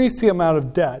increase the amount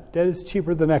of debt, debt is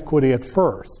cheaper than equity at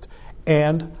first,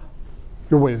 and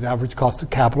your weighted average cost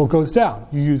of capital goes down.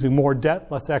 You're using more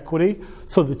debt, less equity,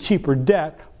 so the cheaper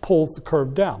debt pulls the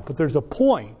curve down. But there's a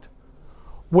point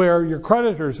where your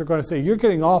creditors are going to say, you're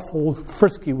getting awful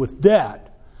frisky with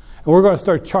debt, and we're going to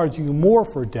start charging you more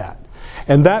for debt.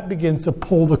 And that begins to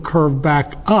pull the curve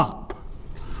back up.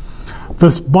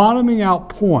 This bottoming out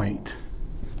point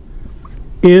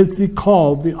is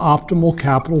called the optimal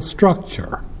capital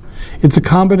structure. It's a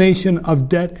combination of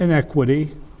debt and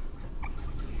equity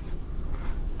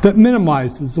that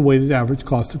minimizes the weighted average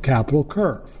cost of capital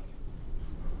curve.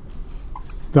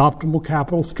 The optimal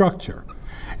capital structure.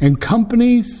 And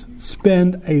companies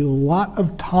spend a lot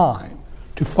of time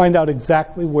to find out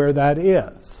exactly where that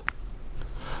is.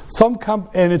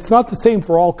 And it's not the same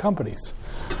for all companies.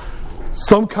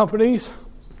 Some companies,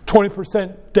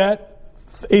 20% debt,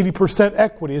 80%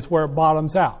 equity is where it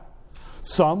bottoms out.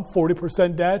 Some,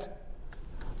 40% debt,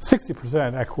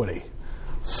 60% equity.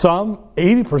 Some,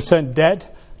 80%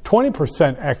 debt,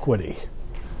 20% equity.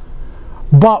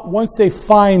 But once they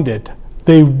find it,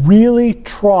 they really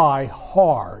try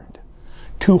hard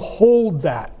to hold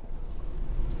that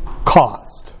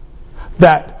cost,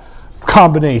 that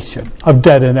combination of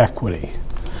debt and equity.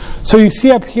 So you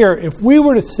see up here, if we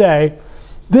were to say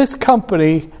this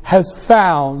company has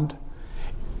found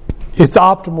its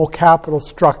optimal capital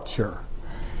structure.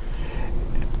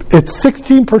 It's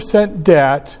 16%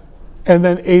 debt and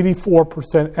then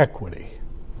 84% equity.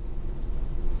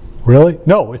 Really?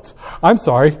 No, it's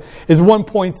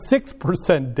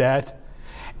 1.6% debt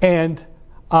and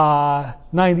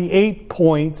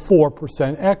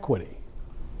 98.4% equity.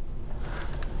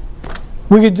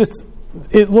 We could just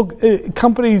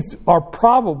companies are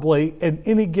probably at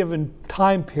any given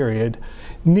time period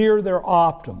near their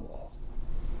optimal.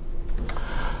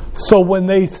 So when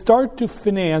they start to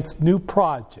finance new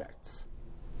projects,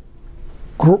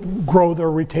 grow their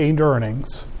retained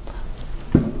earnings,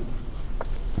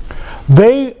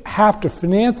 they have to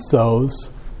finance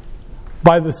those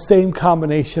by the same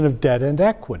combination of debt and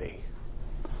equity.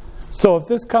 So if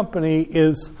this company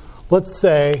is, let's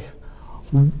say,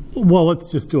 well, let's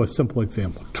just do a simple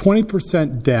example.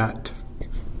 20% debt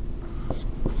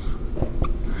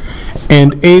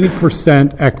and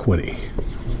 80% equity.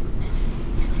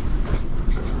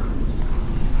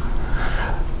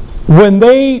 When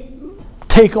they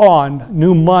take on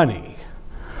new money,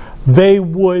 they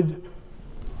would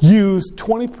use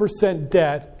 20%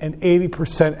 debt and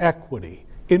 80% equity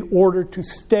in order to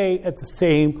stay at the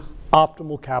same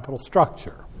optimal capital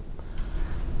structure.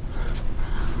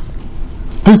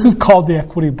 This is called the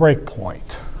equity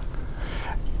breakpoint.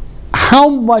 How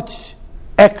much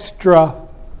extra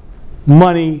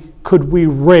money could we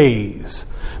raise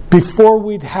before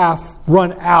we'd have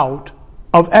run out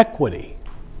of equity?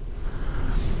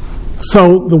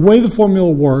 So the way the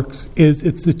formula works is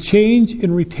it's the change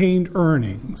in retained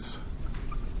earnings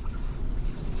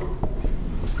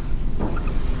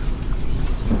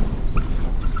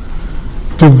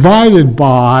divided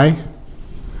by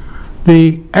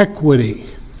the equity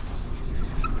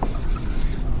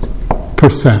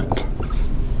percent.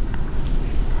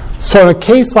 So in a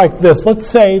case like this, let's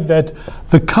say that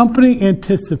the company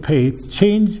anticipates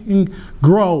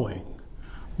growing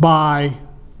by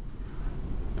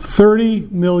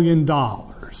 $30 million.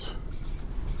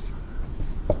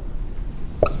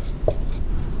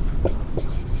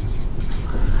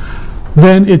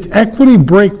 Then its equity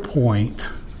breakpoint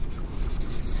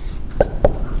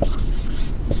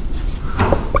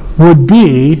would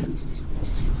be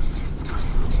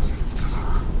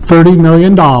 $30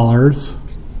 million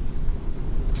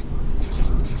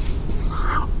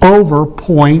over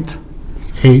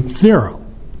 0.80.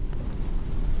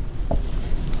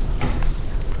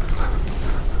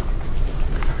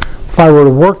 If I were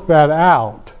to work that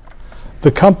out,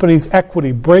 the company's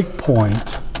equity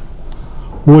breakpoint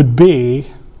would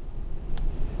be,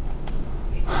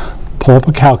 pull up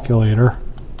a calculator,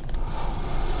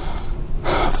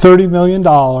 $30 million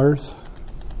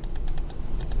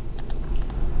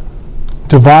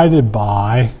divided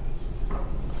by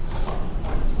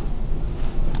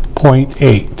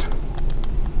 0.8.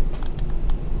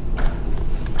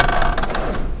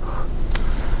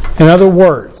 In other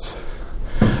words,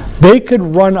 they could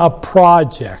run up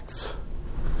projects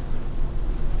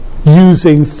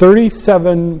using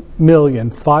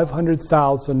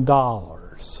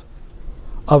 $37,500,000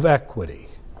 of equity.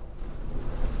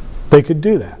 They could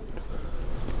do that.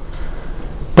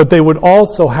 But they would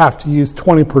also have to use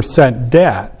 20%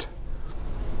 debt,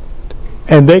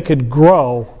 and they could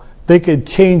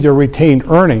change their retained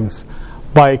earnings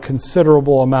by a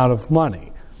considerable amount of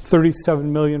money.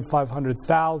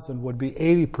 $37,500,000 would be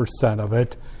 80% of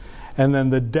it, and then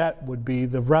the debt would be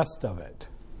the rest of it.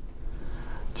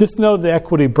 Just know the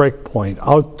equity breakpoint.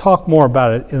 I'll talk more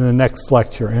about it in the next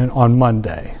lecture on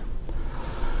Monday.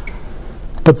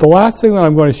 But the last thing that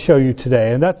I'm going to show you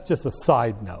today, and that's just a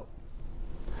side note.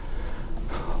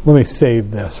 Let me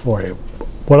save this for you.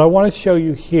 What I want to show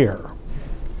you here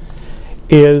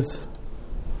is,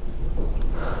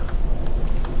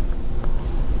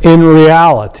 in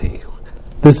reality,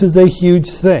 this is a huge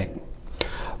thing.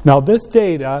 Now, this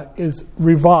data is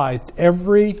revised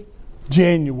every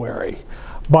January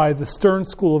by the Stern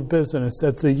School of Business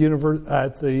at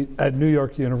New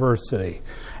York University.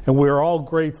 And we're all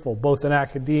grateful, both in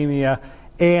academia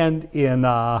and in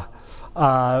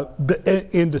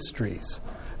industries,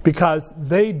 because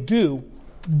they do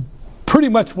pretty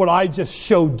much what I just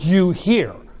showed you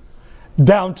here,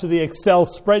 down to the Excel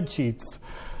spreadsheets.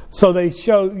 So they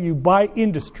show you by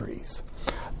industries.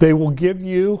 They will give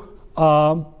you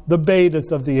the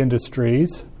betas of the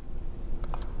industries.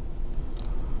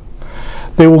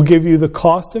 They will give you the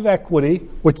cost of equity,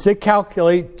 which they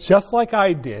calculate just like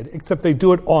I did, except they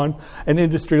do it on an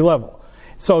industry level.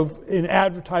 So in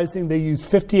advertising, they use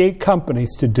 58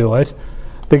 companies to do it.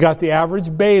 They got the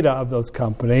average beta of those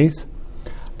companies.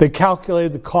 they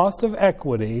calculated the cost of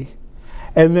equity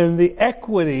and then the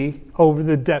equity over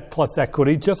the debt plus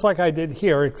equity, just like I did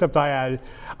here, except I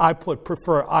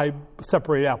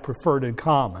separated out preferred and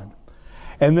common.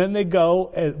 And then they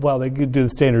go, they could do the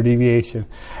standard deviation.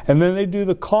 And then they do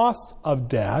the cost of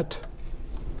debt,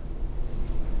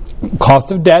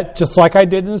 just like I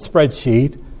did in the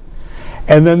spreadsheet.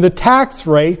 And then the tax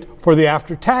rate for the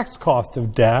after-tax cost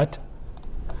of debt.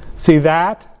 See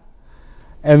that?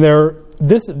 And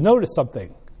notice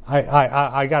something.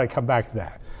 I got to come back to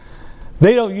that.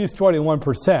 They don't use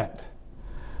 21%.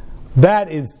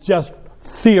 That is just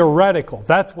theoretical.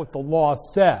 That's what the law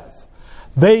says.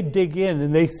 They dig in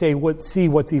and they see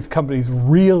what these companies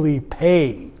really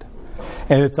paid.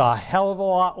 And it's a hell of a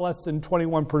lot less than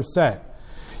 21%.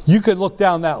 You could look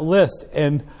down that list,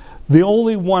 and the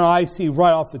only one I see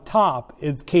right off the top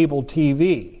is cable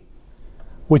TV,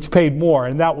 which paid more,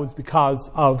 and that was because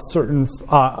of certain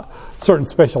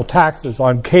special taxes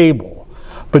on cable.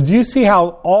 But do you see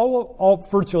how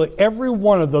virtually every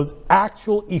one of those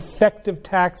actual effective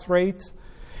tax rates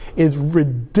is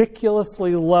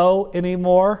ridiculously low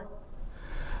anymore?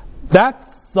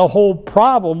 That's the whole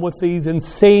problem with these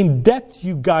insane debts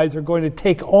you guys are going to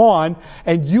take on,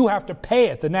 and you have to pay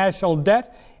it. The national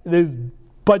debt, the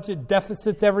budget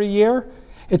deficits every year,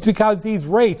 it's because these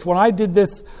rates, when I did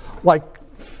this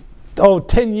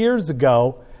 10 years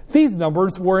ago, these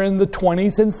numbers were in the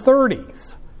 20s and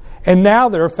 30s. And now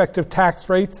their effective tax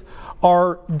rates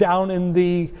are down in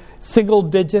the single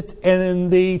digits and in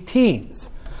the teens.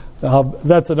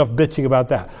 That's enough bitching about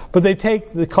that. But they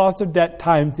take the cost of debt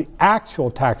times the actual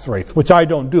tax rates, which I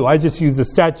don't do. I just use the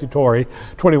statutory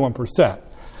 21%.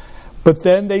 But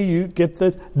then they get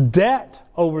the debt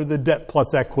over the debt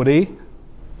plus equity,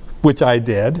 which I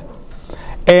did.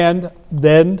 And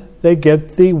then they get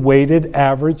the weighted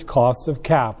average cost of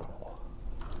capital.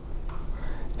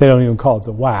 They don't even call it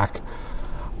the WACC.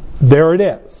 There it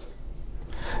is.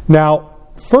 Now,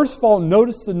 first of all,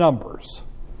 notice the numbers.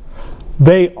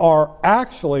 They are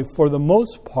actually, for the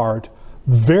most part,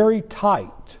 very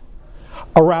tight,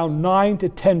 around 9 to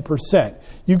 10%.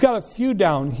 You've got a few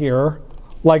down here,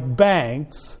 like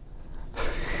banks.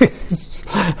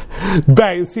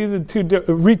 Banks, see the two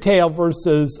retail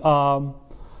versus the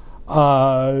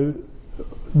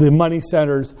money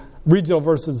centers, regional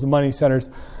versus the money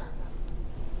centers.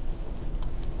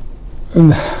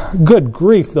 And good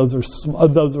grief, those are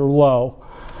low.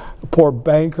 Poor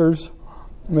bankers.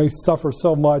 They suffer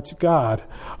so much. God.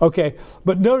 Okay,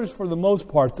 but notice for the most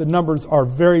part, the numbers are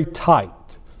very tight,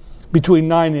 between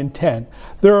 9 and 10.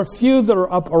 There are a few that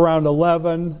are up around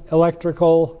 11,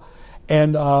 electrical,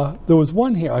 and there was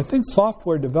one here, I think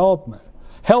software development.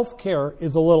 Healthcare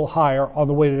is a little higher on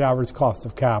the weighted average cost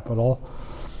of capital.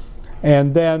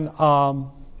 And then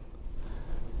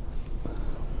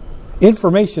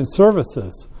information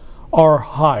services are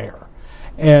higher.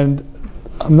 And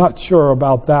I'm not sure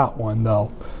about that one,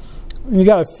 though. You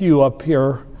got a few up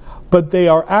here, but they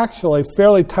are actually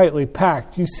fairly tightly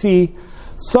packed. You see,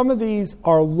 some of these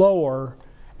are lower,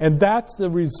 and that's the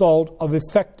result of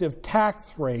effective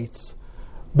tax rates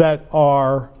that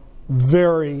are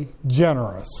very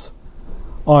generous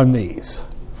on these.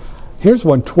 Here's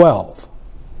 112.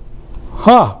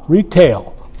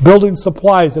 Retail. Building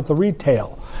supplies at the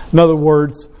retail. In other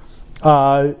words,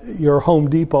 your Home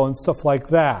Depot and stuff like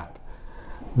that.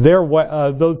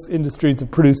 Those industries that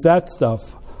produce that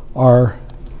stuff are,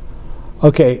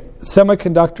 okay,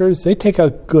 semiconductors, they take a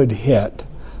good hit.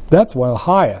 That's one of the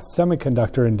highest,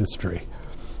 semiconductor industry.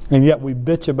 And yet we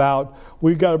bitch about,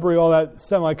 we've got to bring all that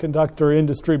semiconductor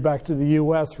industry back to the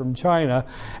U.S. from China,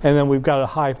 and then we've got a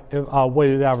high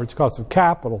weighted average cost of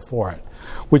capital for it,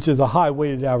 which is a high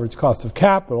weighted average cost of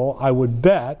capital, I would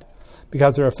bet,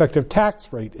 because their effective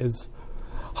tax rate is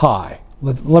high.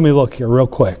 Let me look here real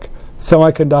quick.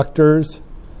 Semiconductors.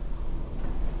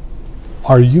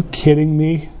 Are you kidding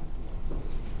me?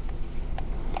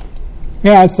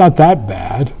 Yeah, it's not that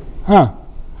bad.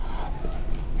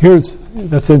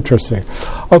 That's interesting.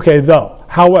 Okay, though,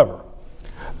 however,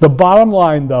 the bottom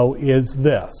line, though, is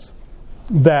this,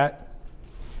 that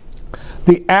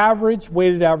the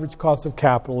weighted average cost of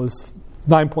capital is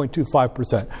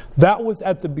 9.25%. That was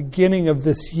at the beginning of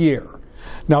this year.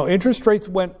 Now, interest rates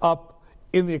went up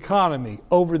in the economy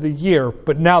over the year,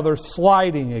 but now they're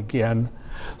sliding again.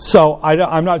 So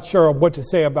I'm not sure what to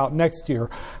say about next year.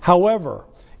 However,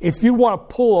 if you want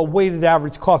to pull a weighted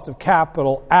average cost of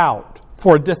capital out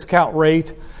for a discount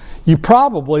rate, you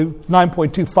probably,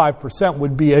 9.25%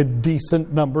 would be a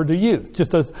decent number to use,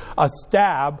 just as a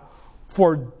stab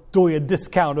for doing a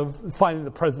discount of finding the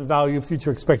present value of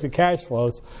future expected cash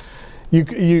flows.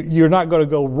 You're not going to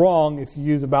go wrong if you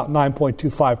use about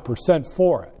 9.25%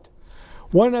 for it.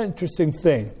 One interesting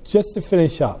thing, just to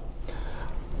finish up,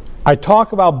 I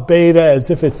talk about beta as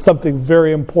if it's something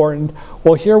very important.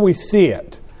 Well, here we see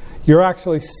it. You're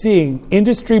actually seeing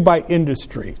industry by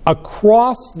industry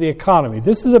across the economy.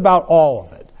 This is about all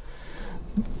of it.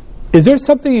 Is there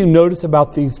something you notice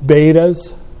about these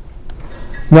betas?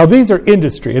 Now, these are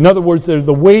industry. In other words, they're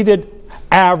the weighted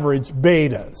average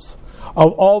betas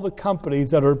of all the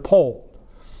companies that are polled.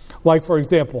 Like, for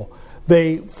example,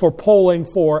 for polling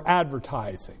for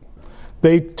advertising,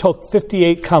 they took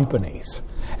 58 companies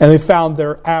and they found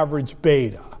their average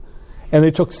beta. And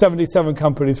they took 77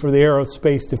 companies for the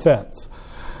aerospace defense.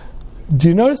 Do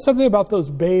you notice something about those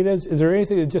betas? Is there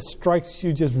anything that just strikes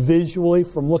you just visually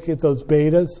from looking at those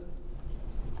betas?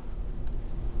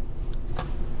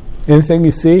 Anything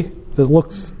you see that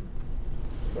looks?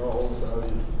 They're all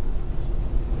overvalued.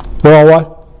 They're all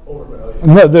what?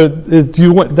 Overvalued.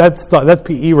 No, that's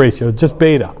PE ratio, just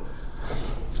beta.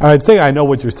 I think I know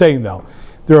what you're saying, though.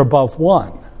 They're above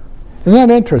 1. Isn't that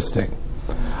interesting?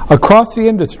 Across the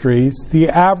industries, the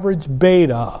average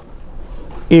beta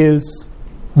is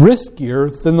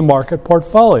riskier than the market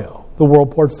portfolio, the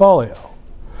world portfolio.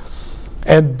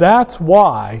 And that's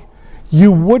why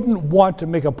you wouldn't want to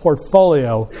make a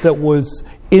portfolio that was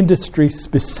industry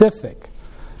specific,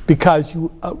 because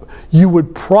you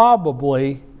would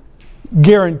probably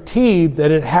guarantee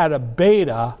that it had a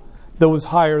beta that was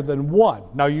higher than 1.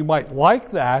 Now, you might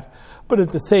like that, but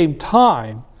at the same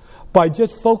time, by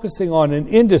just focusing on an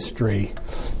industry,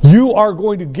 you are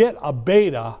going to get a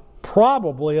beta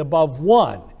probably above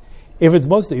 1. If it's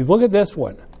most of these, look at this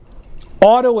one.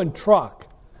 Auto and truck.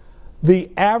 The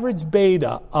average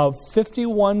beta of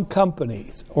 51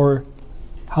 companies, or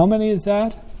how many is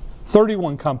that?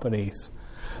 31 companies.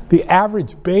 The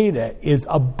average beta is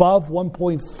above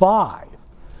 1.5.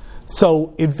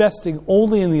 So investing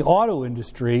only in the auto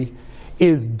industry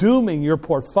is dooming your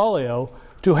portfolio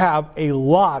to have a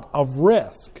lot of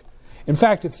risk. In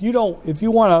fact, if you want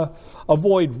to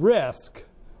avoid risk,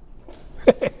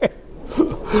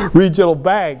 regional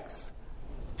banks,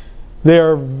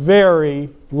 they're very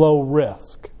low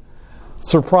risk,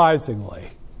 surprisingly.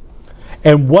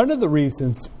 And one of the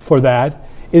reasons for that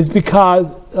is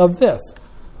because of this.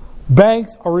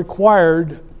 Banks are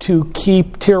required to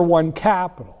keep Tier 1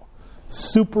 capital,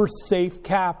 super safe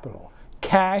capital,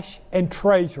 cash and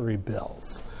treasury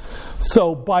bills.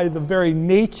 So by the very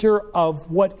nature of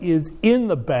what is in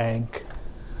the bank,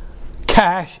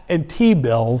 cash and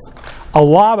T-bills, a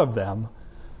lot of them,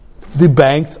 the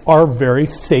banks are very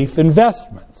safe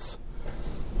investments.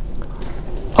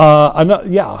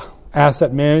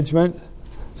 Asset management,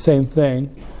 same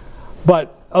thing.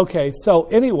 But, okay, so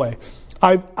anyway,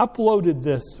 I've uploaded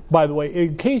this, by the way,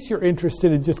 in case you're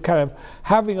interested in just kind of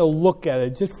having a look at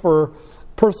it, just for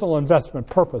personal investment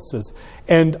purposes.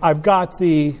 And I've got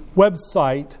the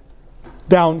website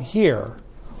down here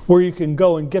where you can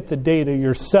go and get the data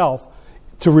yourself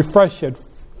to refresh it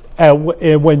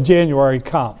when January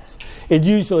comes. It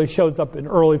usually shows up in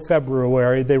early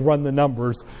February. They run the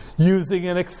numbers using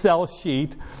an Excel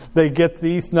sheet. They get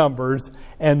these numbers,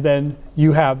 and then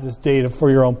you have this data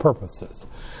for your own purposes.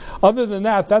 Other than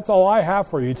that, that's all I have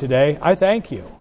for you today. I thank you.